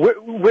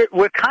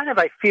we're kind of,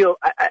 I feel,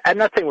 I'm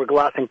not saying we're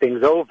glossing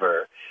things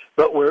over,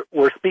 but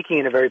we're speaking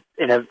in a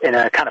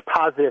kind of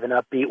positive and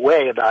upbeat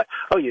way about,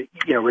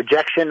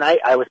 rejection.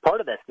 I was part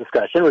of this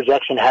discussion.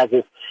 Rejection has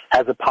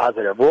a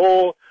positive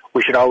role.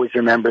 We should always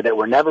remember that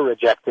we're never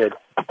rejected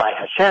by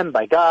Hashem,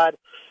 by God,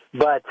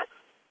 but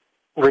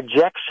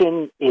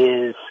rejection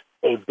is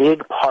a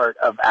big part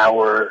of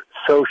our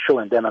social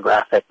and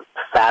demographic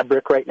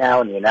fabric right now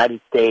in the United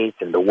States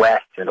and the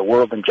West and the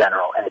world in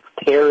general, and it's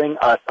tearing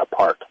us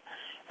apart.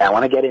 And I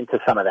want to get into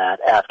some of that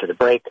after the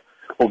break.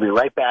 We'll be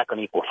right back on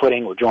Equal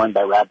Footing. We're joined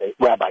by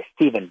Rabbi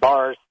Stephen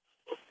Bars,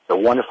 the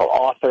wonderful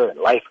author and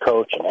life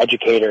coach and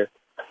educator,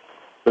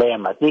 Leah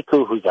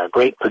Matniku, who's our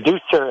great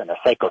producer and a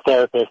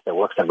psychotherapist that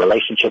works on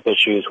relationship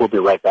issues. We'll be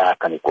right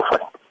back on Equal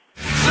Footing.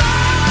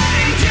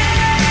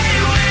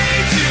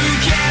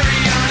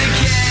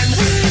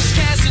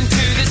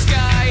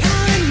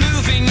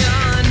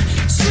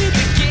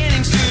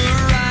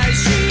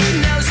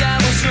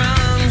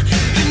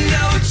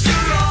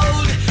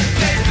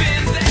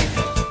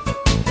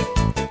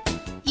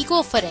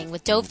 Equal Footing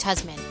with Dove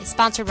Tusman is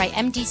sponsored by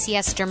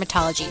MDCS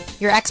Dermatology,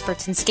 your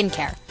experts in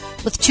skincare.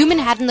 With 2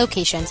 Manhattan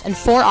locations and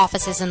 4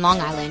 offices in Long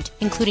Island,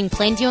 including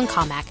Plainview and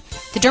Commack,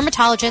 the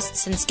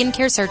dermatologists and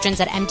skincare surgeons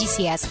at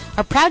MDCS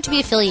are proud to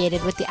be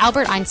affiliated with the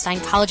Albert Einstein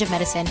College of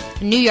Medicine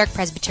and New York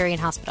Presbyterian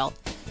Hospital.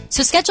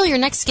 So schedule your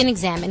next skin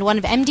exam in one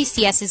of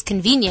MDCS's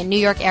convenient New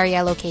York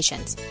area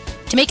locations.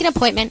 To make an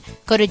appointment,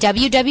 go to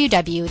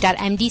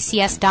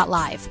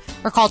www.mdcs.live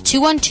or call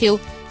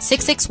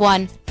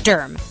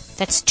 212-661-DERM.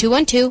 That's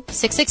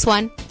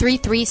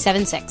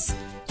 212-661-3376.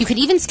 You can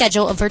even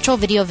schedule a virtual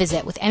video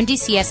visit with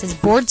MDCS's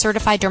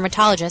board-certified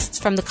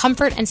dermatologists from the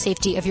comfort and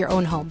safety of your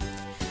own home.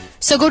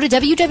 So go to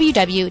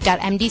www.mdcs.live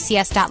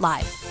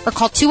or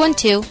call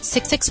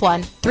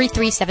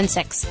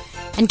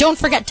 212-661-3376. And don't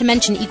forget to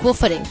mention Equal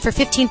Footing for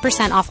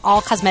 15% off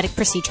all cosmetic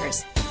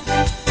procedures.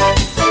 I've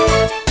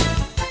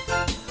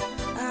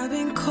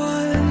been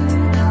caught,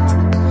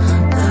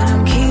 but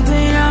I'm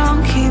keeping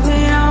on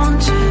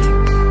to.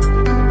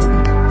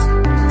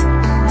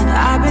 And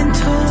I've been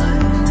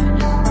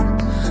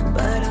told,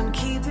 but I'm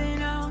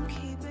keeping on.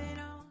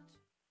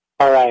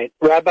 All right,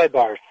 Rabbi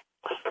Bars,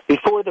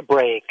 before the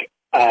break,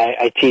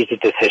 I teased at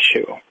this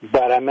issue,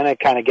 but I'm going to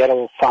kind of get a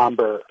little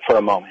somber for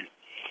a moment.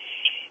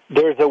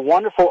 There's a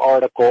wonderful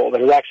article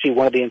that is actually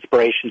one of the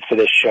inspirations for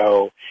this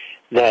show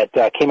that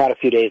came out a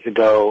few days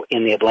ago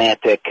in The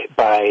Atlantic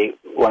by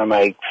one of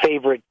my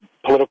favorite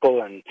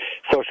political and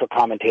social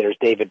commentators,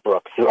 David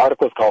Brooks. The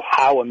article is called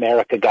How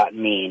America Got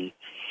Mean,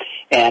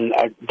 and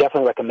I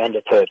definitely recommend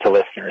it to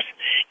listeners.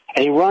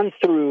 And he runs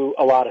through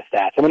a lot of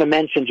stats. I'm going to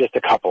mention just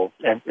a couple.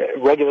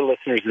 Regular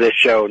listeners of this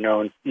show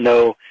know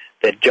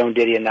that Joan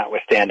Didion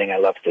notwithstanding, I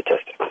love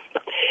statistics.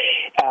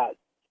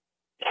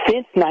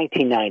 Since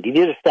 1990,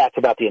 these are stats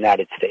about the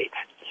United States.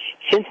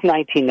 Since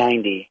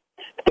 1990,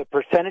 the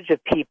percentage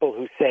of people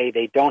who say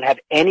they don't have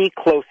any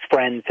close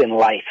friends in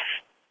life,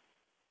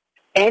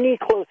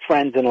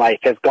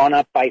 has gone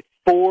up by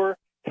 4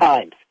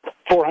 times,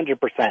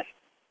 400%.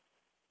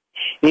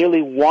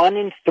 Nearly 1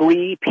 in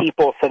 3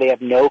 people say they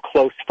have no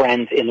close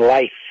friends in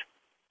life.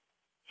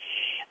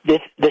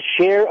 The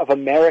share of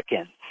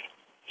Americans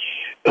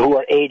who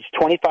are aged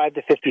 25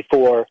 to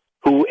 54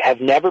 who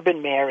have never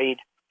been married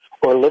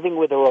or living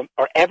with or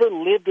ever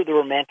lived with a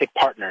romantic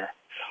partner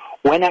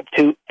went up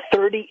to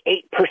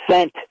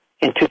 38%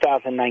 in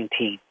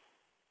 2019.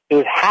 It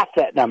was half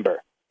that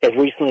number as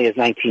recently as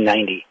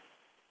 1990.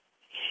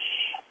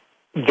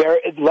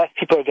 Less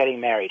people are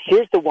getting married.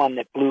 Here's the one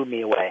that blew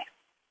me away.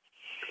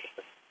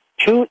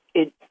 In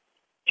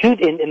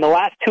the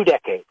last 2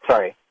 decades,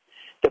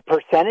 the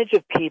percentage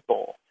of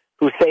people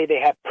who say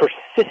they have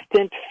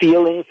persistent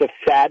feelings of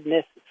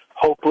sadness,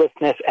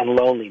 hopelessness, and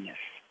loneliness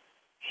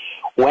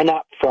went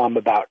up from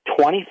about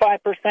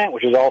 25%,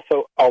 which is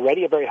also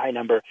already a very high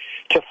number,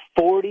 to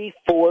 44%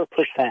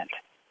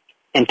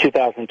 in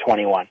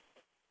 2021.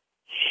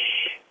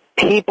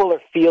 People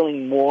are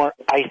feeling more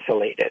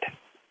isolated,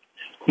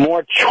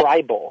 more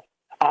tribal.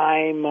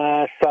 I'm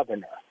a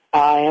Southerner.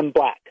 I am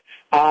black.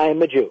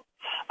 I'm a Jew.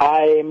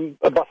 I'm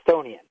a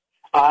Bostonian.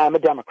 I'm a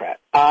Democrat.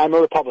 I'm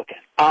a Republican.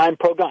 I'm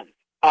pro-gun.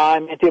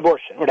 I'm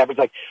anti-abortion, whatever. It's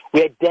like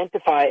we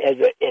identify as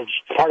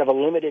part of a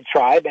limited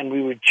tribe, and we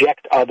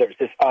reject others.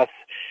 It's us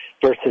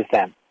versus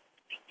them.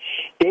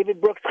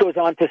 David Brooks goes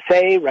on to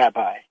say,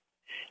 Rabbi,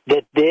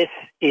 that this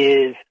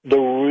is the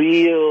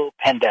real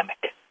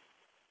pandemic,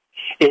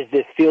 is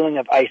this feeling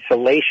of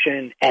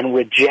isolation and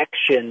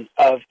rejection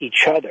of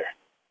each other.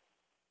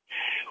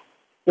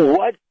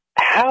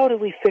 How do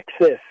we fix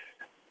this?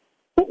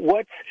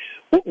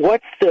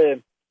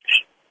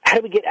 how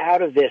do we get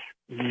out of this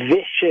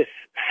vicious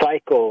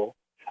cycle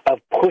of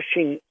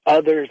pushing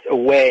others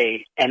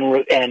away and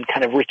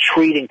kind of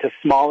retreating to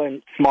smaller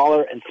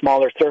and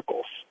smaller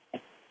circles?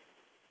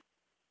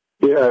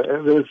 Yeah,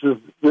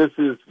 this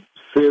is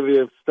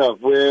serious stuff.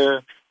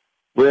 We're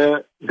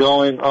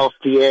going off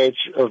the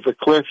edge of the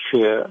cliff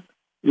here.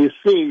 You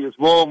see, as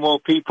more and more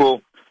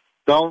people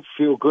don't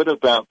feel good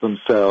about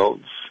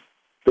themselves,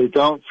 they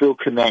don't feel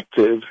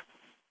connected,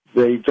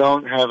 they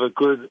don't have a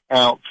good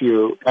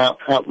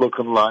outlook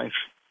on life,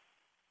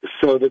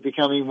 so they're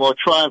becoming more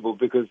tribal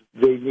because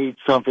they need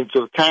something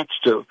to attach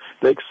to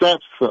that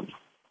accepts them.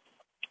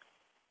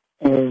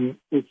 And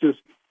it's just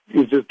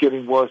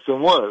getting worse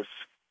and worse.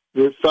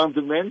 The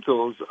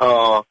fundamentals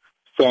are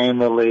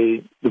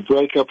family. The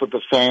breakup of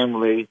the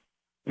family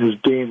has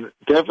been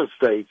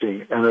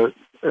devastating and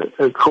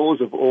a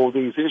cause of all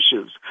these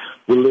issues.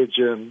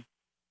 Religion,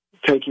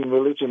 taking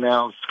religion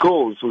out of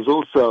schools was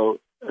also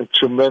a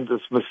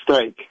tremendous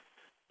mistake.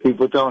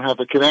 People don't have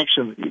a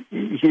connection.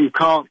 You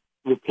can't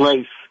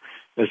replace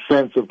a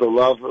sense of the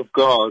love of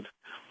God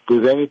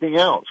with anything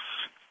else.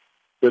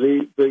 But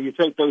you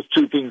take those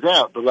two things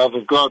out, the love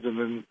of God and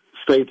then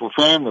stable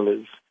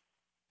families,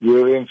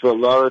 you're in for a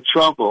lot of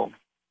trouble.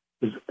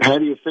 How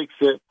do you fix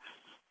it?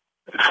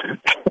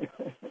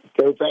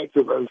 Go back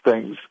to those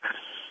things.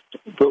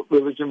 Put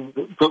religion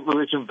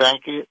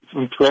back in,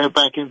 and prayer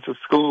back into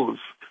schools.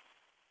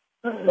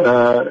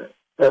 I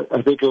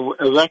think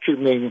a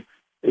reckoning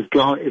is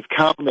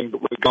coming,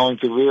 that we're going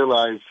to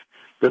realize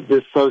that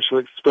this social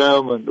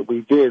experiment that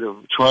we did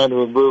of trying to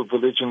remove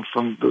religion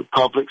from the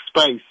public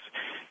space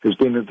has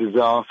been a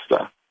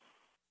disaster.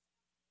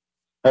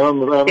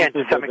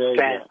 To some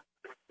extent.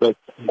 But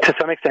to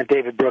some extent,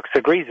 David Brooks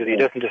agrees with you. He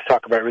doesn't just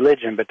talk about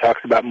religion, but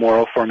talks about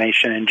moral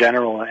formation in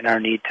general and our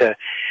need to,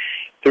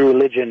 through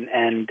religion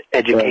and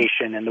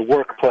education and the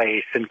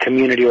workplace and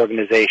community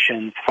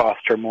organizations,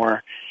 foster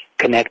more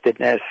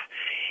connectedness.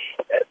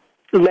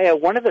 Leah,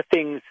 one of the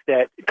things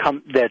that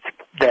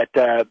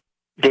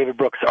David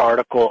Brooks'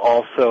 article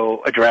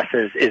also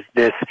addresses is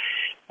this,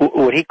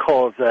 what he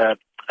calls a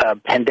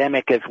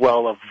pandemic as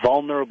well of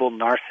vulnerable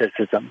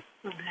narcissism.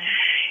 Mm-hmm.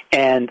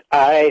 And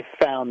I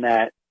found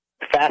that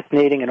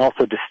fascinating and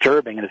also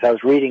disturbing. And as I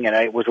was reading it,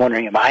 I was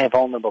wondering, am I a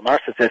vulnerable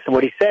narcissist? And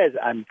what he says,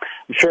 I'm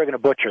sure I'm going to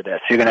butcher this.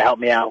 You're going to help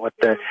me out with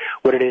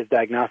what it is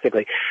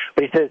diagnostically.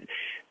 But he says,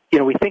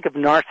 we think of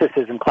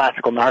narcissism,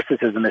 classical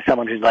narcissism, as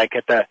someone who's like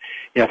at the,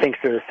 thinks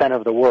they're the center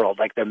of the world,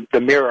 like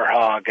the mirror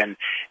hog, and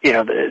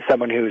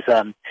someone who's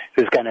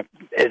kind of,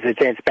 as they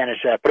say in Spanish,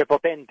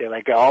 prepotente,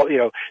 like all,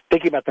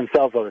 thinking about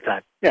themselves all the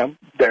time.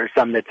 There are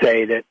some that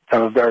say that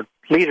some of their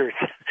leaders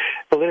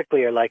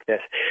politically are like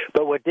this.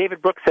 But what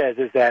David Brooks says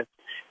is that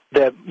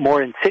the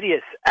more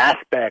insidious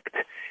aspect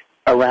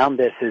around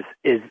this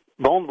is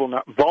vulnerable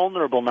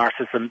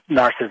narcissism.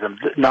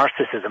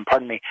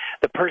 Pardon me.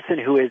 The person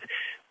who is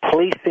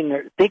placing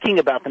or thinking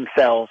about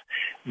themselves,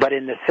 but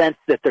in the sense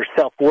that their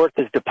self-worth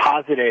is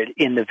deposited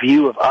in the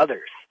view of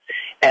others.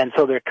 And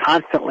so they're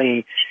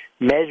constantly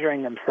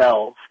measuring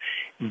themselves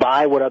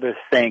by what others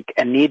think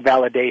and need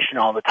validation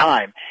all the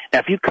time. Now,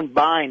 if you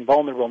combine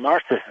vulnerable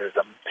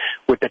narcissism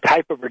with the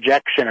type of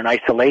rejection and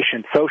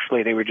isolation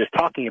socially they were just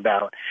talking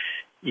about,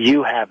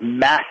 you have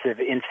massive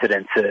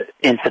incidents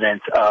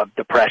of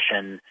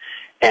depression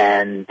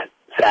and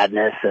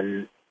sadness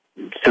and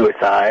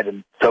suicide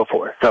and so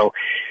forth. So,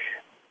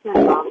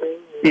 right.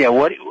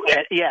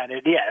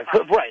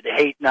 The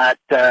hate not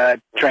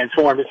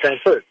transformed is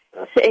transferred.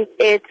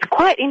 It's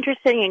quite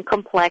interesting and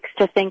complex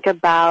to think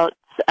about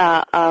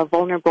a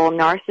vulnerable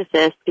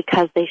narcissist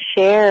because they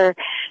share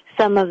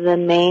some of the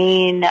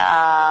main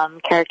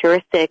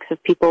characteristics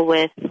of people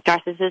with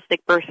narcissistic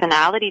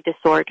personality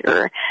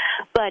disorder,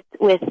 but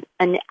with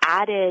an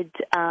added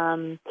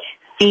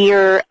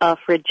fear of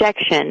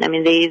rejection. I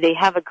mean, they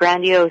have a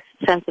grandiose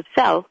sense of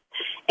self,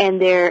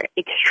 and they're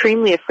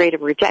extremely afraid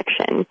of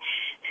rejection.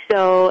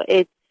 So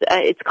it's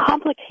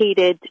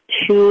complicated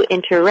to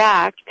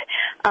interact.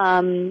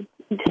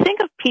 Think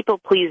of people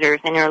pleasers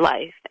in your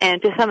life,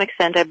 and to some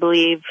extent, I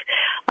believe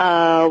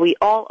we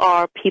all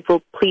are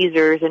people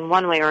pleasers in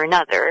one way or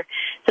another.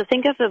 So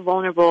think of a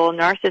vulnerable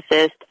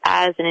narcissist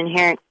as an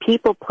inherent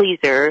people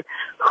pleaser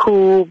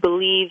who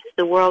believes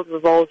the world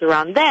revolves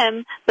around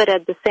them, but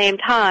at the same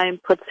time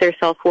puts their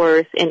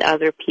self-worth in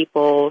other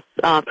people's,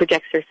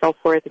 projects their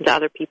self-worth into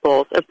other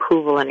people's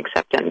approval and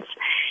acceptance.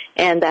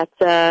 And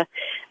that's a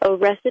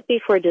recipe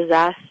for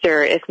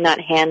disaster if not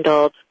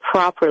handled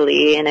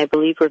properly, and I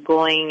believe we're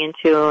going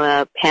into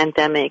a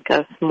pandemic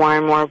of more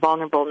and more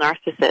vulnerable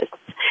narcissists.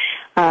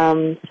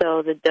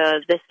 So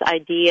this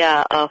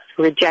idea of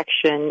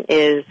rejection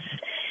is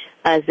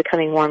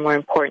becoming more and more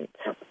important,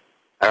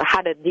 or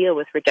how to deal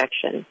with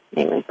rejection,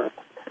 mainly.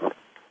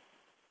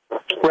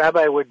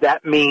 Rabbi, would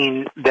that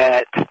mean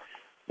that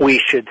we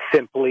should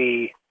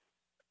simply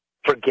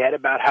forget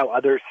about how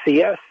others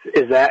see us?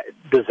 Does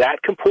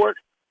that comport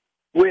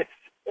with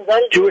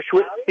Jewish?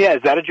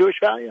 Is that a Jewish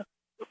value?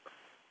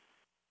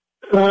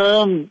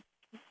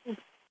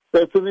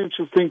 That's an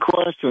interesting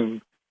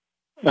question.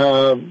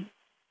 I'm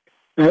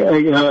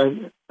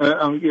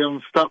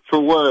stuck for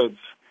words.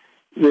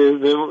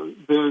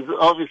 There's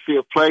obviously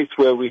a place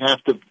where we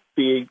have to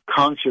be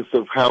conscious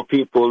of how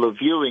people are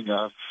viewing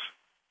us,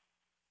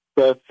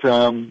 but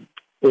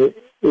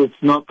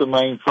it's not the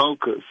main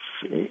focus.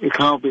 It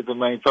can't be the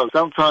main focus.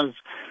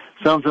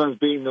 Sometimes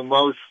being the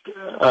most,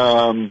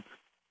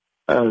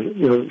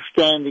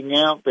 standing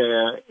out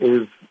there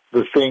is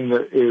the thing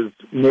that is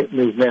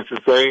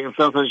necessary, and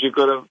sometimes you've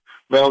got to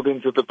meld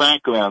into the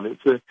background.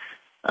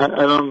 I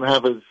don't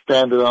have a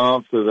standard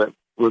answer that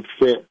would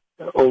fit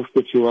all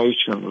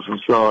situations. I'm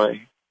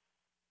sorry.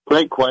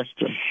 Great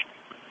question.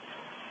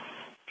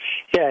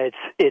 Yeah,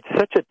 it's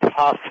such a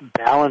tough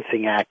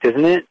balancing act,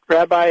 isn't it,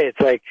 Rabbi? It's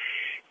like,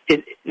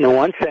 in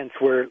one sense,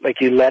 we're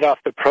like, you led off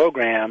the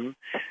program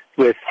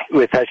with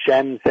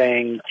Hashem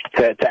saying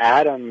to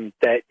Adam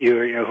that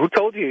who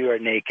told you are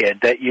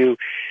naked, that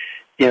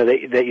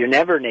that you're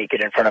never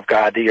naked in front of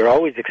God, that you're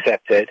always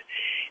accepted,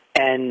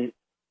 and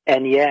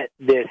yet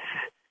this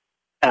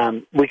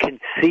we can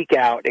seek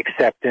out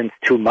acceptance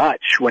too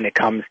much when it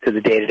comes to the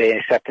day-to-day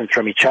acceptance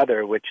from each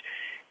other, which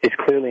is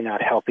clearly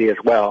not healthy as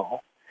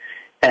well.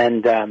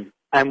 And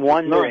I'm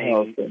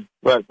wondering.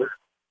 Right.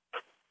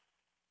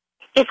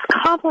 It's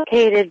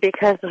complicated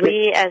because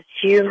we as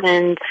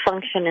humans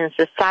function in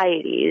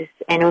societies,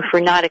 and if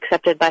we're not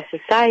accepted by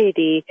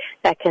society,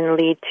 that can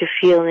lead to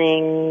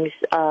feelings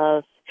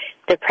of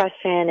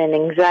depression and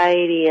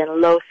anxiety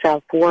and low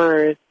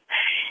self-worth.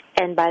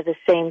 And by the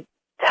same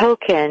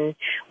token,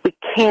 we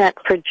can't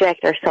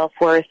project our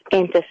self-worth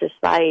into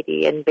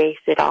society and base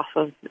it off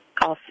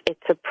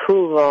its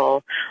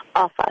approval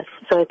of us.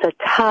 So it's a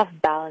tough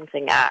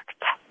balancing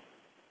act.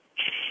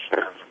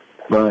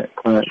 Right.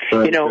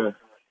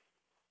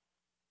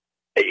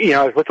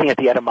 I was looking at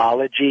the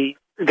etymology,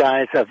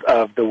 guys,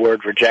 of the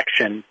word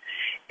rejection,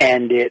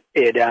 and it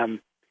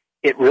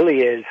really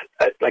is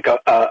like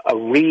a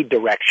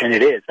redirection.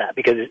 It is that,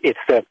 because it's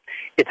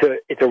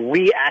a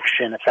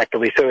reaction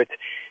effectively. So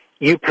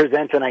you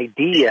present an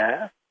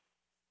idea,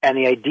 and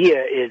the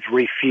idea is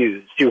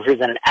refused. You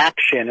present an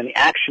action, and the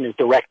action is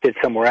directed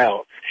somewhere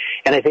else.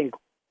 And I think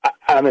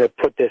I'm going to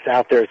put this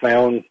out there as my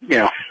own,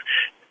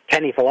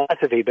 penny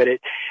philosophy, but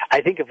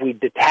I think if we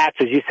detach,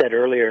 as you said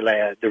earlier,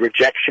 Leah, the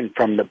rejection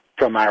from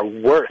our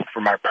worth,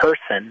 from our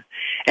person,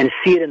 and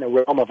see it in the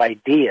realm of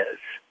ideas,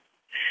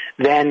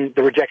 then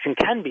the rejection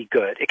can be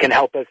good. It can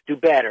help us do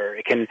better.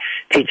 It can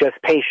teach us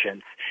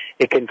patience.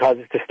 It can cause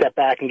us to step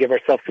back and give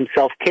ourselves some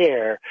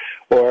self-care,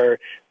 or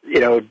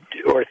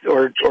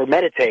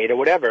meditate or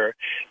whatever.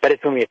 But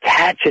it's when we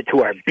attach it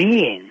to our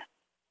being,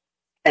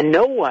 and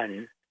no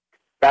one.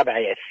 Rabbi,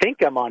 I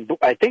think I'm on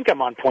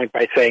point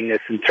by saying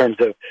this in terms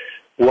of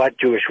what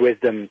Jewish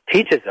wisdom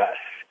teaches us,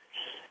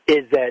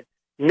 is that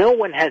no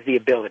one has the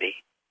ability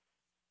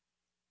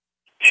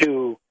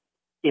to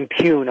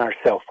impugn our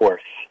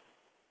self-worth.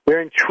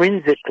 We're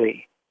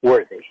intrinsically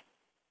worthy.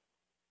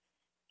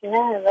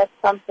 Yeah, that's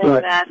something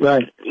that's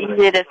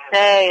easy to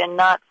say and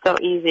not so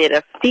easy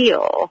to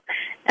feel.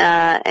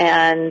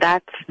 And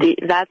that's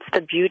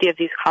the beauty of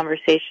these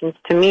conversations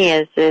to me,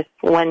 is if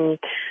when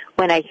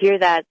I hear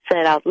that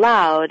said out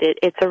loud,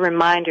 it's a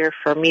reminder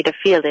for me to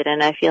feel it,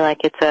 and I feel like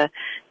it's a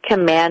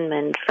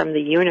commandment from the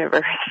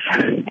universe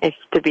is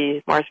to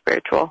be more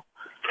spiritual.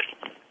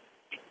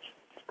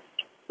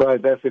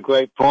 Right, that's a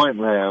great point,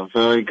 Leah.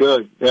 Very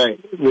good. Right.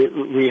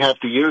 We have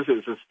to use it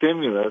as a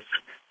stimulus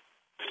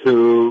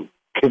to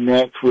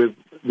connect with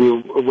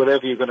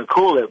whatever you're going to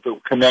call it,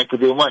 but connect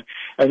with your mind.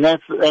 And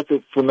that's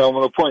a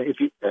phenomenal point.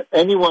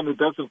 Anyone who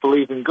doesn't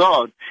believe in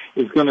God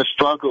is going to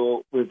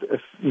struggle with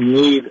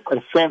need a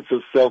sense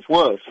of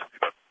self-worth,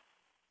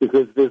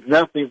 because there's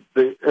nothing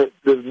there.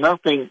 There's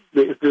nothing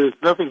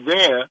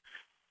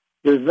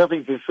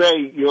to say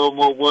you're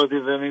more worthy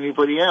than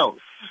anybody else.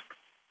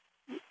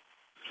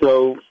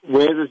 So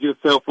where does your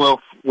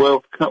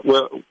self-worth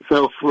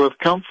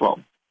come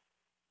from?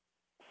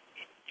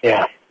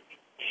 Yeah.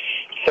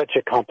 Such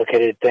a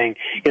complicated thing.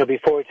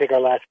 Before we take our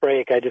last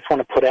break, I just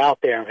want to put out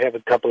there, and we have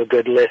a couple of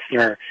good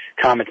listener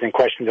comments and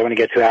questions I want to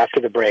get to after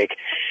the break.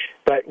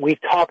 But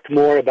we've talked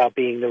more about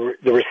being the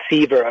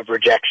receiver of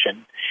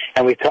rejection.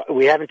 And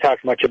we haven't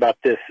talked much about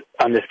this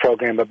on this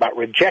program, about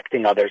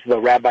rejecting others. Though,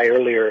 Rabbi,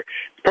 earlier in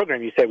the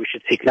program you said we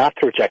should seek not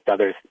to reject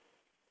others.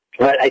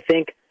 But I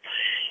think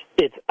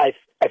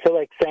I feel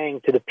like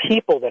saying to the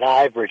people that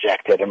I've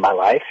rejected in my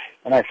life,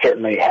 and I've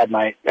certainly had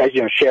my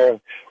share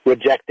of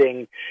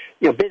rejecting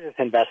business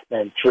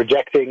investments,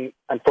 rejecting,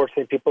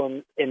 unfortunately,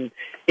 people in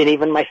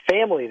even my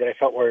family that I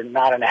felt were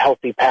not on a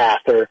healthy path,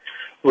 or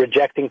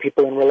rejecting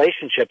people in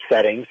relationship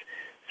settings.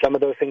 Some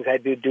of those things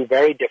I'd do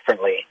very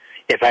differently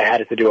if I had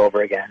it to do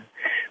over again.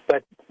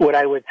 But what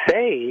I would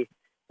say,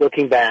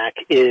 looking back,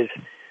 is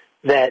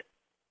that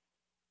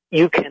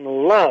you can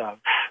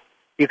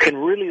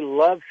really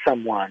love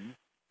someone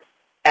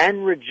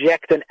and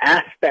reject an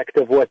aspect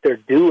of what they're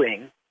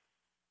doing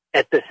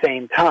at the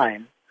same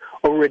time,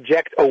 or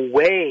reject a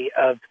way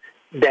of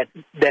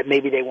that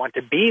maybe they want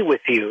to be with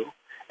you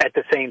at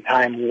the same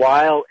time,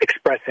 while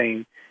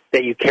expressing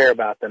that you care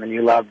about them and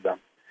you love them.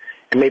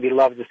 and maybe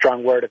love is a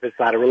strong word if it's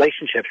not a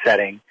relationship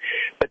setting.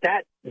 But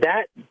that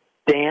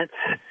dance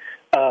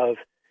of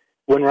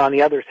when we're on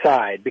the other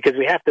side, because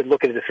we have to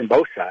look at this from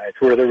both sides.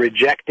 We're the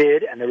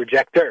rejected and the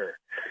rejecter.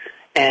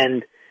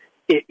 And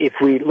if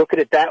we look at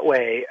it that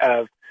way,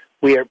 of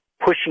we are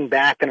pushing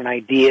back on an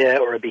idea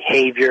or a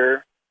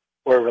behavior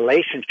or a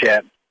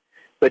relationship,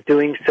 but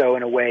doing so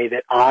in a way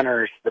that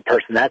honors the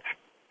person, that's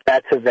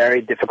a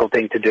very difficult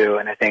thing to do,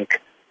 and I think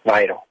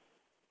vital.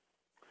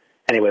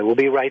 Anyway, we'll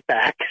be right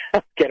back.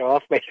 Get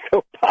off my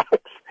soapbox.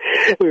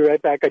 We'll be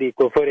right back on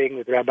Equal Footing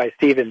with Rabbi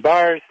Stephen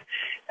Bars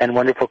and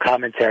wonderful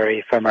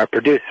commentary from our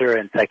producer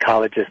and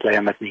psychologist,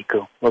 Leah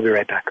Masniku. We'll be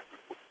right back.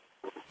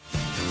 You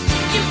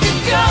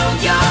can go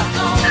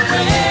your own way.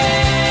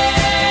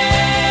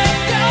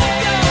 Go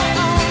your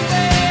own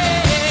way.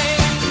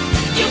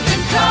 You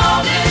can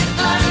call it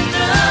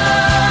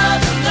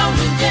another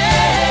lonely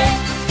day.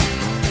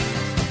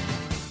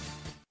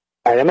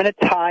 All right, I'm going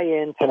to tie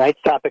in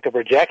tonight's topic of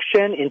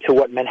rejection into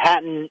what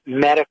Manhattan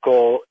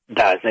Medical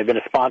does. They've been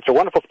a sponsor,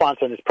 wonderful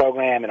sponsor in this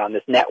program and on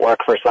this network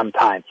for some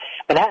time.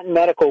 Manhattan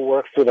Medical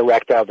works with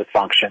erectile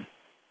dysfunction.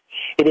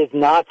 It is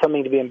not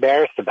something to be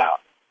embarrassed about.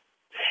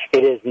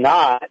 It is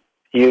not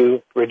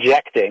you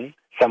rejecting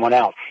someone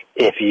else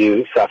if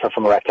you suffer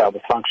from erectile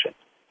dysfunction.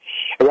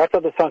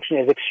 Erectile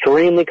dysfunction is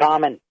extremely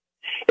common.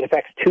 It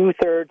affects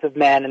 2/3 of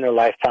men in their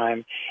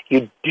lifetime.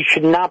 You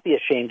should not be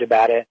ashamed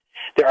about it.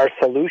 There are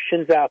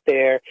solutions out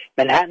there.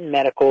 Manhattan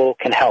Medical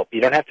can help.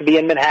 You don't have to be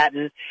in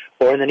Manhattan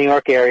or in the New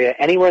York area.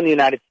 Anywhere in the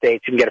United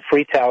States, you can get a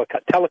free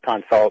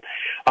teleconsult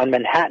on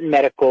Manhattan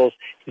Medical's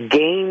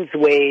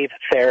GainsWave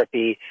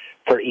therapy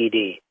for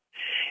ED.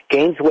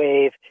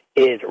 GainsWave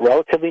is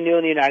relatively new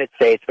in the United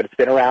States, but it's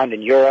been around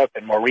in Europe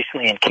and more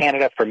recently in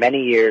Canada for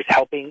many years,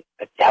 helping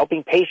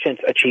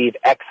patients achieve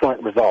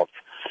excellent results.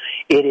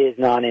 It is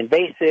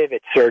non-invasive,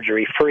 it's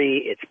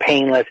surgery-free, it's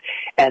painless,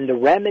 and the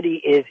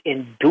remedy is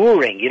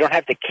enduring. You don't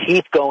have to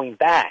keep going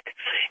back.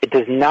 It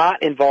does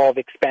not involve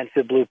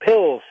expensive blue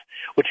pills,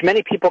 which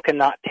many people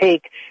cannot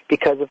take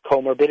because of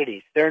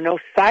comorbidities. There are no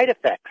side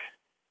effects.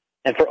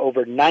 And for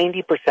over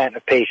 90%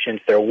 of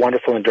patients, there are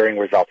wonderful, enduring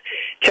results.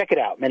 Check it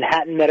out,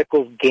 Manhattan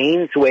Medical's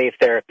GainsWave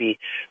therapy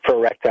for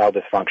erectile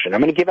dysfunction.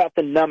 I'm going to give out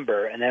the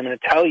number, and then I'm going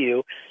to tell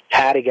you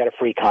how to get a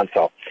free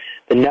consult.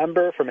 The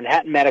number for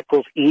Manhattan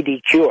Medical's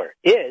ED Cure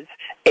is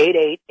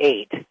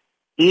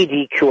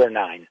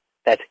 888-ED-CURE-9.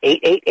 That's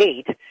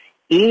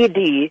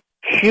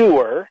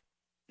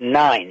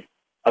 888-ED-CURE-9.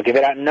 I'll give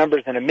it out in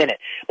numbers in a minute.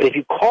 But if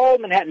you call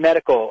Manhattan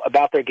Medical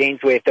about their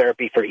GainsWave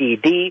therapy for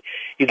ED,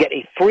 you get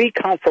a free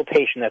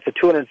consultation. That's a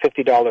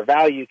 $250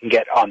 value. You can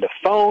get on the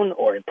phone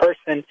or in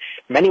person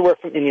from anywhere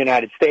in the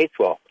United States,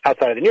 well,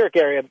 outside of the New York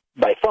area,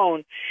 by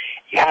phone.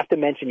 You have to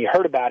mention you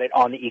heard about it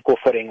on the Equal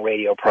Footing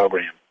radio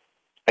program.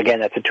 Again,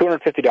 that's a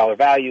 $250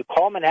 value.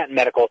 Call Manhattan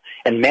Medical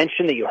and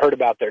mention that you heard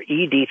about their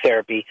ED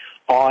therapy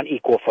on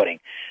Equal Footing.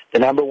 The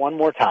number one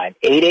more time,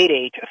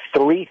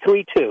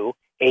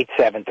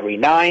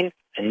 888-332-8739.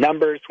 And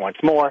numbers, once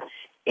more,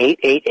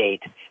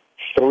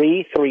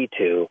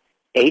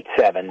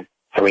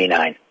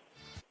 888-332-8739.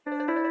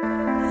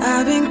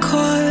 I've been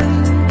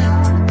caught,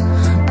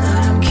 but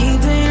I'm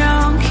keeping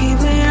on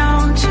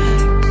to.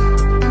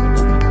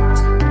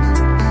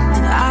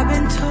 And I've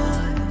been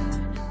told,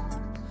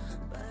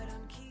 but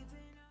I'm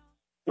keeping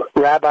on.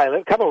 Rabbi,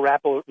 a couple of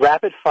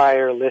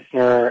rapid-fire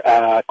listener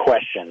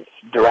questions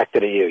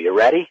directed at you. You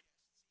ready?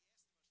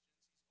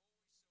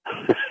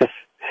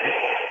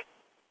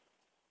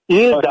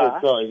 Hilda,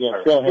 go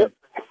ahead.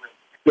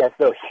 Yes,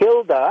 so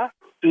Hilda,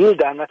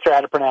 I'm not sure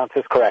how to pronounce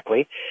this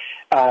correctly,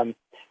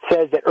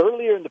 says that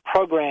earlier in the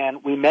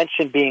program we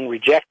mentioned being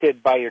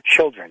rejected by your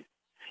children.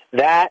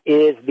 That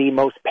is the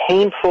most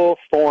painful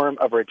form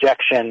of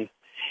rejection.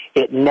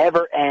 It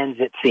never ends,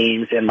 it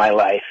seems, in my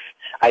life.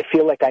 I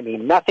feel like I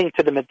mean nothing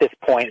to them at this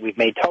point. We've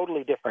made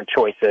totally different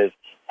choices.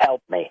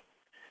 Help me.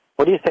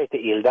 What do you say to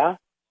Hilda?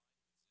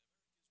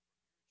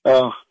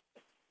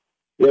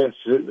 Yes,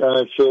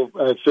 I feel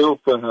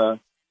for her.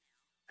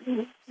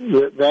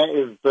 That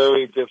is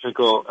very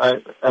difficult.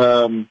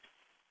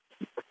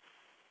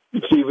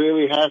 She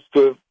really has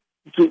to.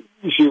 There's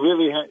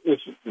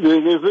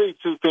really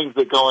two things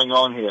that are going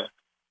on here.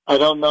 I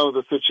don't know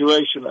the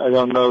situation. I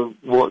don't know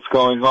what's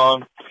going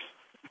on.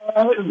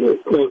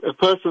 A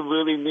person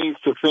really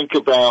needs to think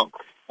about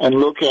and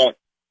look at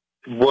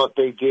what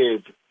they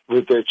did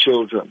with their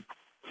children.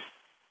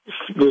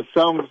 There's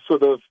some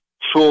sort of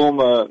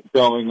trauma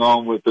going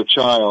on with the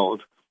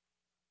child.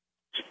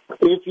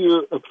 If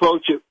you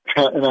approach it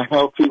in a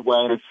healthy way,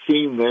 and I've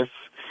seen this,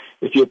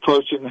 if you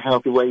approach it in a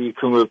healthy way, you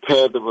can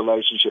repair the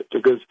relationship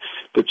because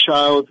the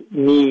child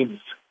needs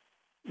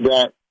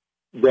that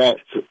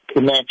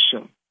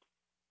connection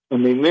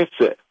and they miss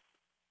it.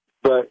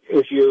 But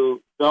if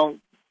you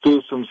don't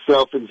do some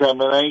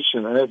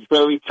self-examination, and it's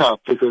very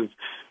tough because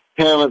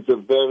parents are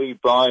very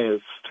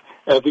biased.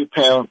 Every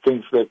parent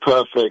thinks they're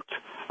perfect.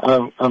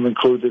 I'm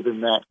included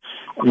in that.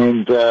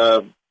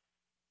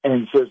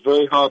 And so it's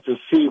very hard to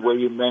see where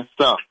you messed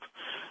up.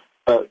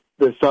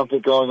 There's something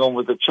going on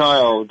with the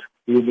child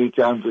you need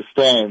to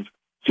understand.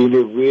 you need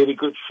a really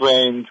good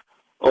friend,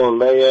 or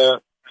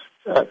Leah,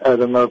 I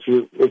don't know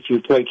if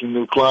you're taking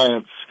new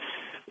clients,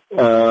 you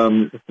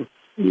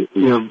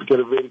know, get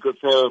a really good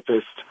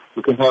therapist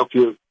who can help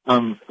you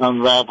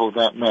unravel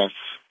that mess.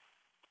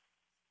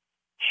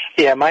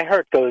 Yeah, my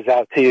heart goes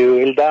out to you,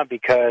 Ilda,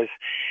 because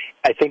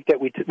I think that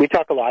we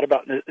talk a lot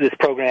about this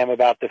program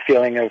about the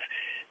feeling of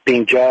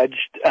being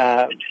judged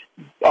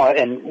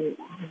and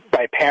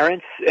by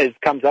parents. It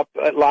comes up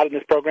a lot in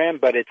this program,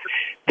 but it's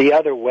the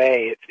other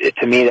way.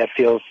 To me, that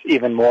feels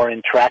even more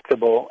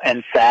intractable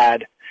and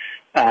sad.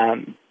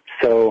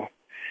 So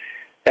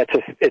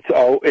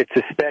it's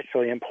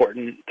especially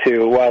important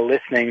to, while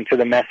listening to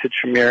the message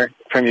from your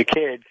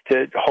kids,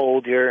 to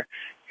hold your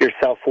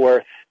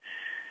self-worth.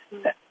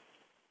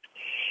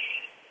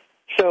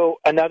 So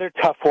another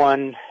tough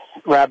one,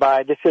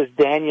 Rabbi, this is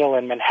Daniel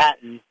in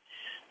Manhattan,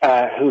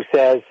 who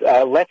says,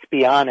 let's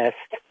be honest,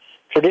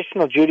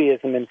 traditional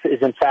Judaism is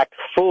in fact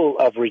full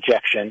of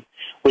rejection.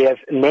 We have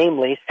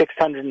namely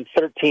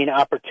 613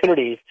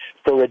 opportunities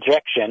for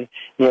rejection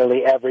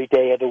nearly every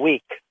day of the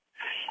week.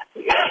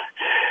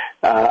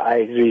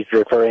 He's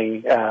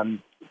referring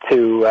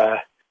to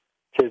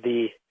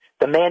the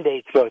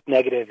mandates, both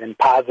negative and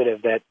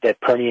positive,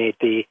 that permeate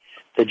the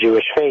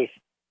Jewish faith.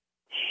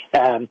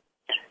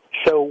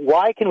 So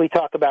why can we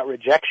talk about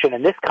rejection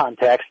in this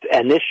context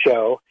and this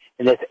show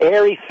in this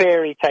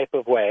airy-fairy type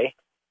of way?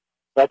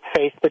 Let's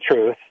face the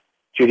truth.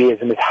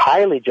 Judaism is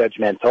highly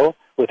judgmental,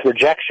 with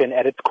rejection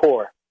at its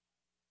core.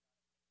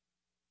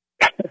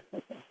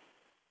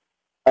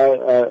 I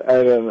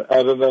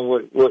don't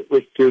know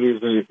what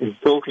Judaism is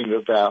talking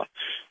about,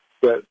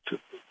 but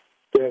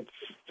that's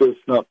just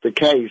not the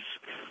case.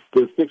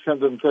 The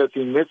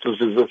 613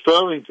 mitzvahs is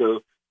referring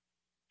to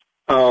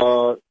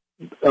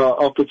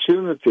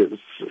opportunities.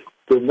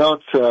 They're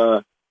not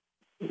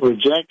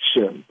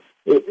rejection.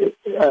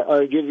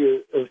 I'll give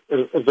you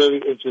a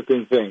very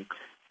interesting thing.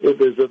 If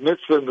there's a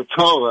mitzvah in the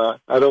Torah,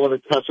 I don't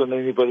want to touch on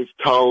anybody's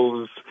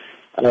toes.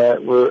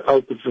 We're an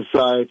open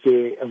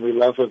society and we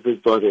love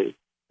everybody.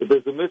 If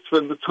there's a mitzvah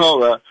in the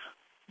Torah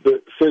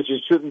that says you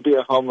shouldn't be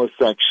a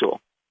homosexual,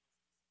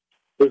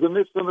 there's a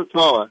mitzvah in the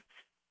Torah.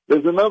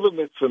 There's another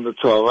mitzvah in the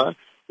Torah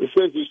that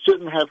says you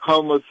shouldn't have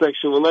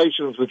homosexual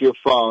relations with your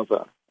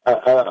father.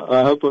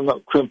 I hope I'm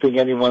not crimping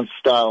anyone's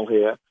style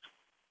here,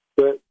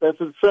 but that's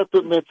a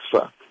separate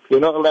mitzvah. You're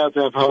not allowed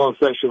to have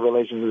homosexual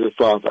relations with your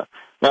father.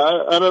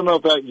 Now, I don't know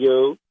about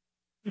you,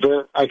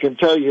 but I can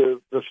tell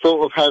you the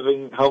thought of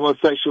having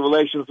homosexual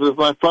relations with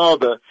my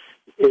father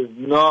is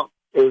not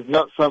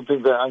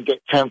something that I get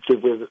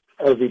tempted with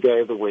every day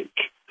of the week.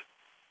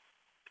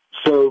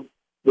 So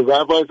the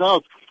rabbis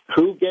ask,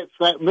 who gets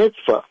that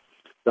mitzvah?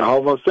 The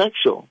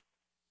homosexual.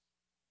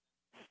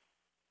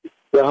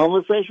 The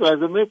homosexual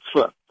has a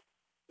mitzvah.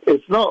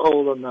 It's not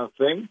all or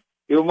nothing.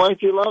 The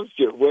Almighty loves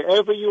you.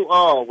 Wherever you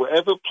are,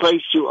 wherever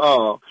place you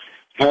are,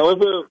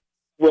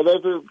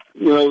 whatever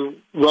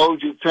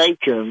road you've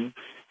taken,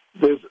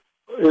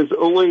 there's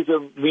always a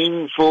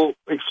meaningful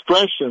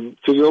expression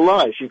to your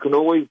life. You can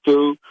always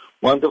do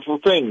wonderful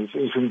things.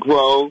 You can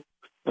grow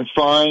and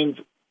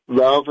find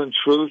love and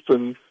truth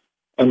and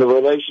the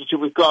relationship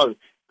with God.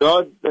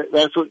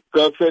 That's what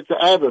God said to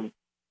Adam.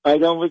 I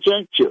don't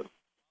reject you.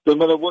 No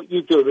matter what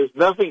you do, there's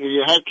nothing, if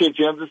you have kids,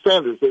 you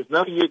understand this, there's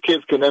nothing your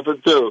kids can ever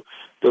do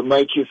to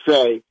make you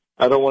say,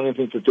 I don't want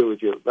anything to do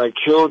with you. Like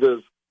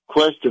Hilda's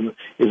question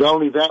is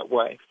only that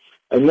way.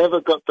 I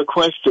never got the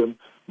question,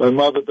 my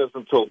mother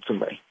doesn't talk to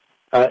me.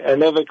 I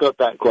never got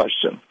that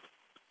question.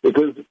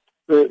 Because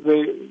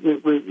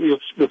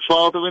the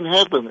Father in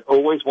heaven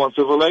always wants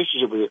a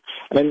relationship with you.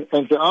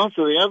 And to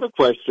answer the other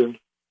question,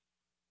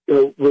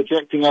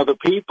 rejecting other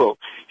people,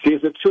 see,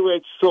 it's a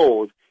two-edged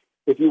sword.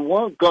 If you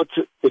want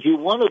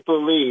to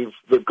believe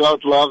that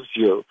God loves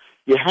you,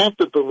 you have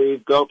to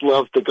believe God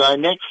loves the guy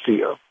next to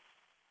you.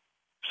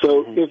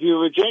 So if you're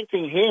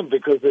rejecting him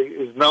because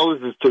his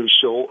nose is too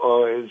short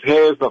or his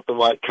hair's not the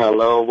right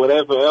color or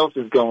whatever else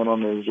is going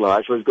on in his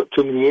life or he's got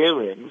too many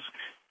earrings,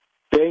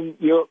 then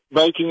you're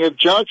making a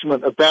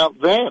judgment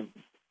about them.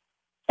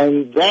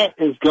 And that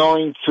is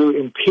going to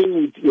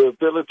impede your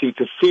ability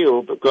to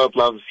feel that God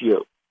loves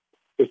you.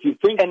 If you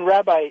think and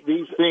Rabbi,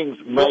 these things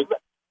make...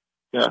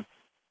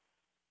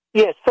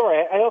 Yeah,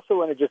 sorry. I also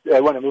want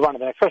to move on to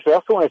the next question. I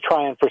also want to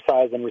try and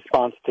emphasize in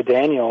response to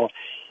Daniel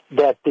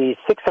that the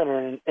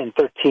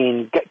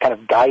 613 kind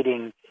of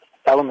guiding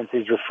elements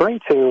he's referring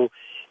to,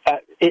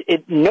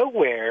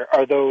 nowhere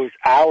are those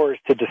ours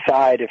to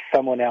decide if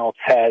someone else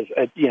has,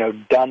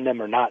 done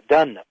them or not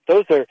done them.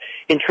 Those are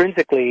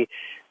intrinsically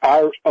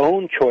our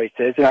own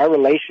choices and our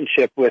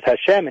relationship with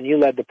Hashem. And you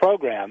led the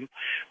program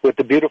with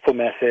the beautiful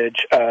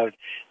message that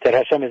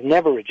Hashem is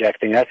never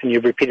rejecting us, and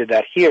you've repeated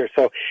that here.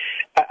 So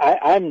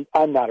I'm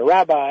not a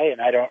rabbi, and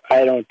I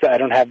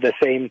don't have the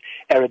same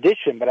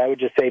erudition, but I would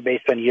just say,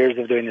 based on years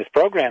of doing this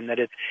program, that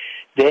it's,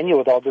 Daniel,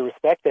 with all due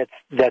respect,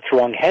 that's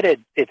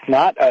wrong-headed. It's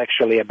not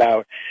actually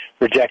about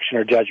rejection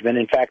or judgment.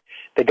 In fact,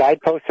 the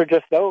guideposts are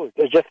just those.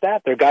 They're just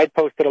that. They're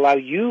guideposts that allow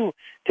you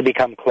to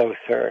become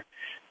closer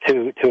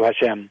to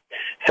Hashem.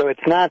 So it's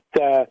not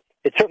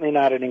it's certainly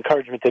not an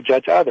encouragement to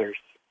judge others.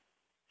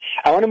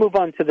 I want to move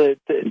on to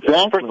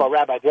Exactly. First of all,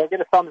 Rabbi, do I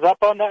get a thumbs up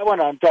on that one?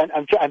 I'm trying to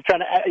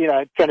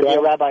be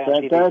a rabbi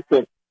on TV.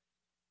 Fantastic.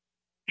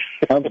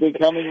 I'm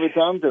becoming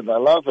redundant. I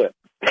love it.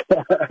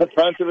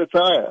 Time to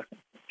retire.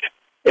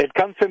 It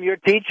comes from your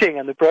teaching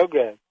on the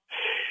program.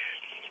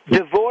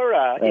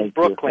 Devorah in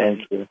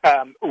Brooklyn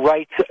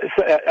writes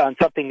on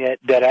something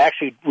that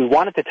actually we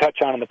wanted to touch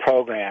on in the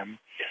program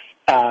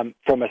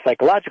from a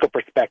psychological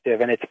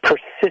perspective, and it's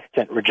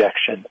persistent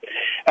rejection.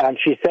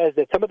 She says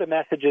that some of the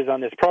messages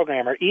on this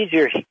program are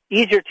easier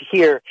to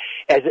hear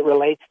as it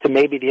relates to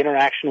maybe the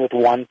interaction with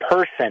one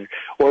person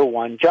or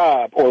one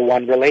job or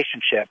one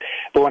relationship.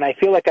 But when I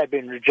feel like I've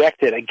been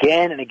rejected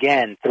again and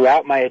again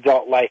throughout my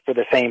adult life for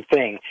the same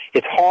thing,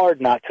 it's hard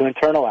not to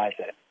internalize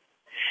it.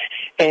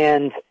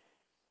 And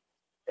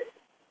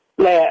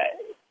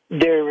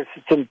there was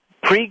some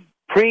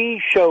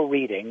pre-show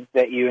reading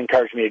that you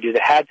encouraged me to do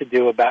that had to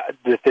do with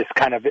this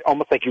kind of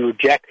almost like you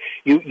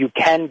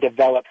can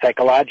develop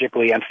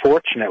psychologically,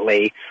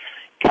 unfortunately,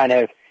 kind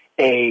of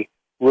a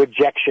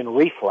rejection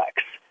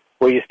reflex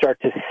where you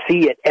start to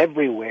see it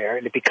everywhere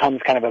and it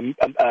becomes kind of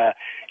a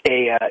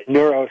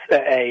neural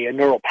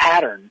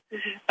pattern.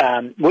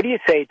 What do you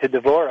say to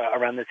Devorah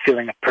around this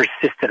feeling of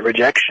persistent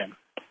rejection?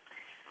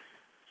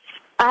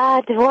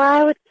 Well,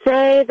 I would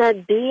say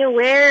that be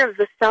aware of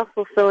the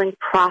self-fulfilling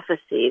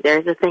prophecy.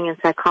 There's a thing in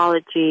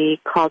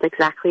psychology called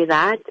exactly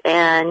that,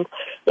 and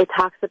it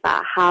talks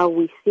about how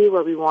we see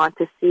what we want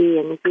to see,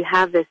 and if you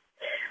have this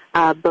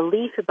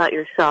belief about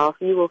yourself,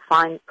 you will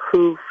find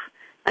proof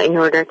in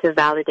order to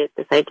validate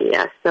this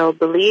idea. So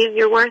believe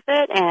you're worth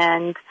it,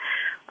 and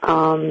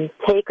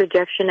take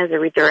rejection as a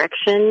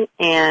redirection,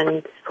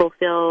 and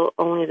fulfill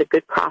only the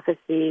good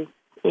prophecies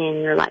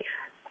in your life.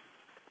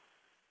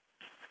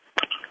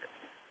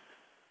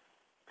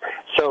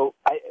 So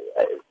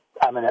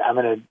I'm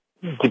going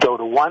to go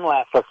to one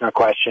last listener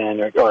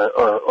question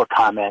or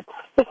comment.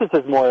 This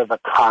is more of a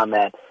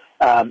comment,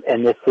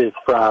 and this is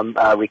from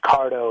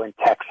Ricardo in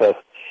Texas.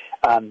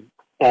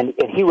 And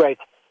he writes,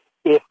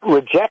 if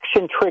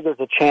rejection triggers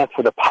a chance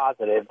for the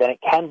positive, then it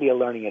can be a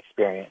learning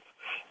experience.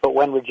 But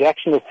when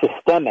rejection is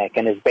systemic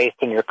and is based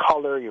on your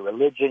color, your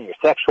religion, your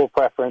sexual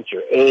preference,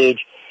 your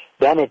age,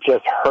 then it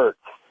just hurts,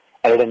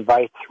 and it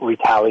invites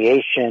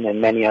retaliation and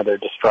many other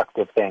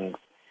destructive things.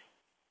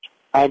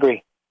 I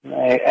agree.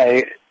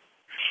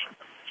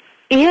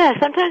 Yeah,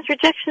 sometimes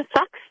rejection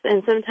sucks,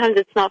 and sometimes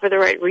it's not for the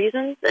right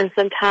reasons, and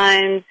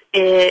sometimes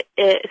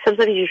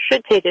sometimes you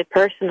should take it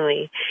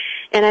personally.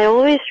 And I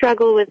always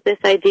struggle with this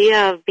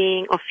idea of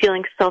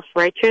feeling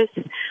self-righteous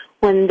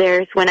when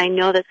I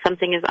know that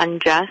something is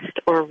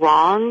unjust or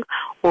wrong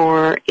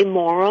or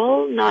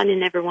immoral, not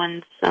in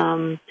everyone's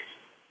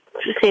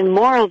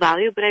moral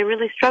value, but I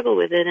really struggle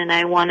with it, and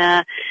I want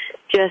to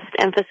just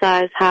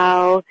emphasize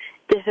how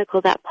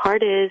difficult that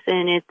part is,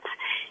 and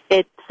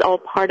it's all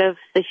part of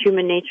the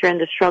human nature and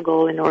the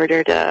struggle in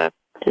order to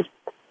just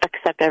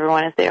accept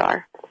everyone as they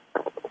are.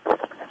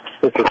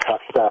 This is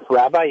tough stuff.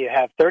 Rabbi, you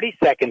have 30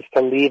 seconds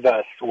to leave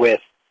us with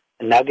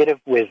a nugget of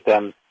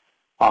wisdom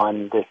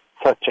on this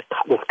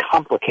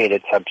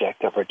complicated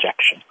subject of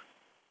rejection.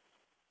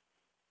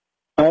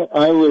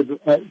 I would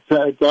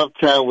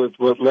dovetail with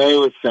what Leah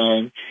was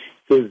saying,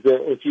 is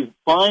that if you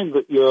find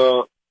that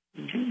you're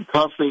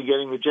constantly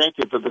getting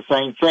rejected for the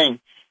same thing,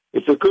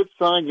 it's a good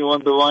sign you're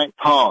on the right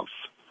path.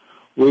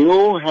 We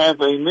all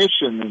have a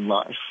mission in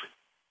life,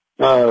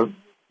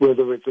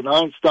 whether it's an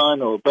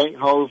Einstein or a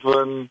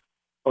Beethoven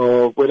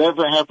or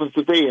whatever it happens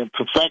to be, in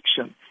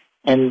perfection.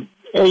 And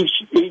each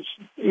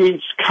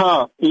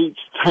cut, each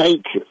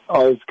take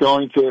is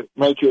going to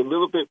make you a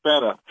little bit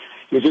better.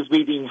 You're just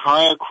meeting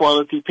higher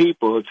quality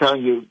people who are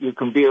telling you you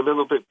can be a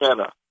little bit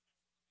better.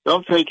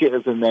 Don't take it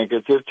as a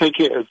negative. Take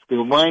it as the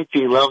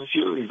Almighty loves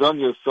you. He's on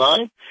your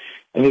side.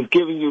 And he's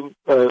giving you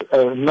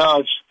a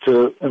nudge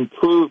to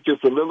improve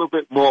just a little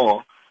bit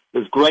more.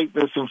 There's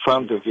greatness in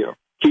front of you.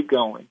 Keep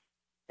going.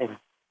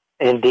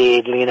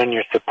 Indeed. Lean on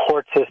your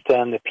support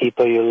system, the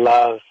people you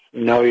love.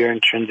 Know your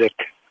intrinsic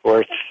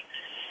worth.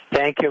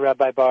 Thank you,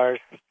 Rabbi Bars.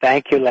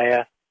 Thank you,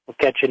 Leah. We'll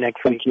catch you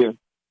next week.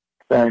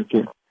 Thank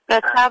you.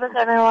 Good Shabbos,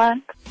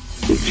 everyone.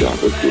 Good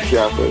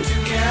Shabbos.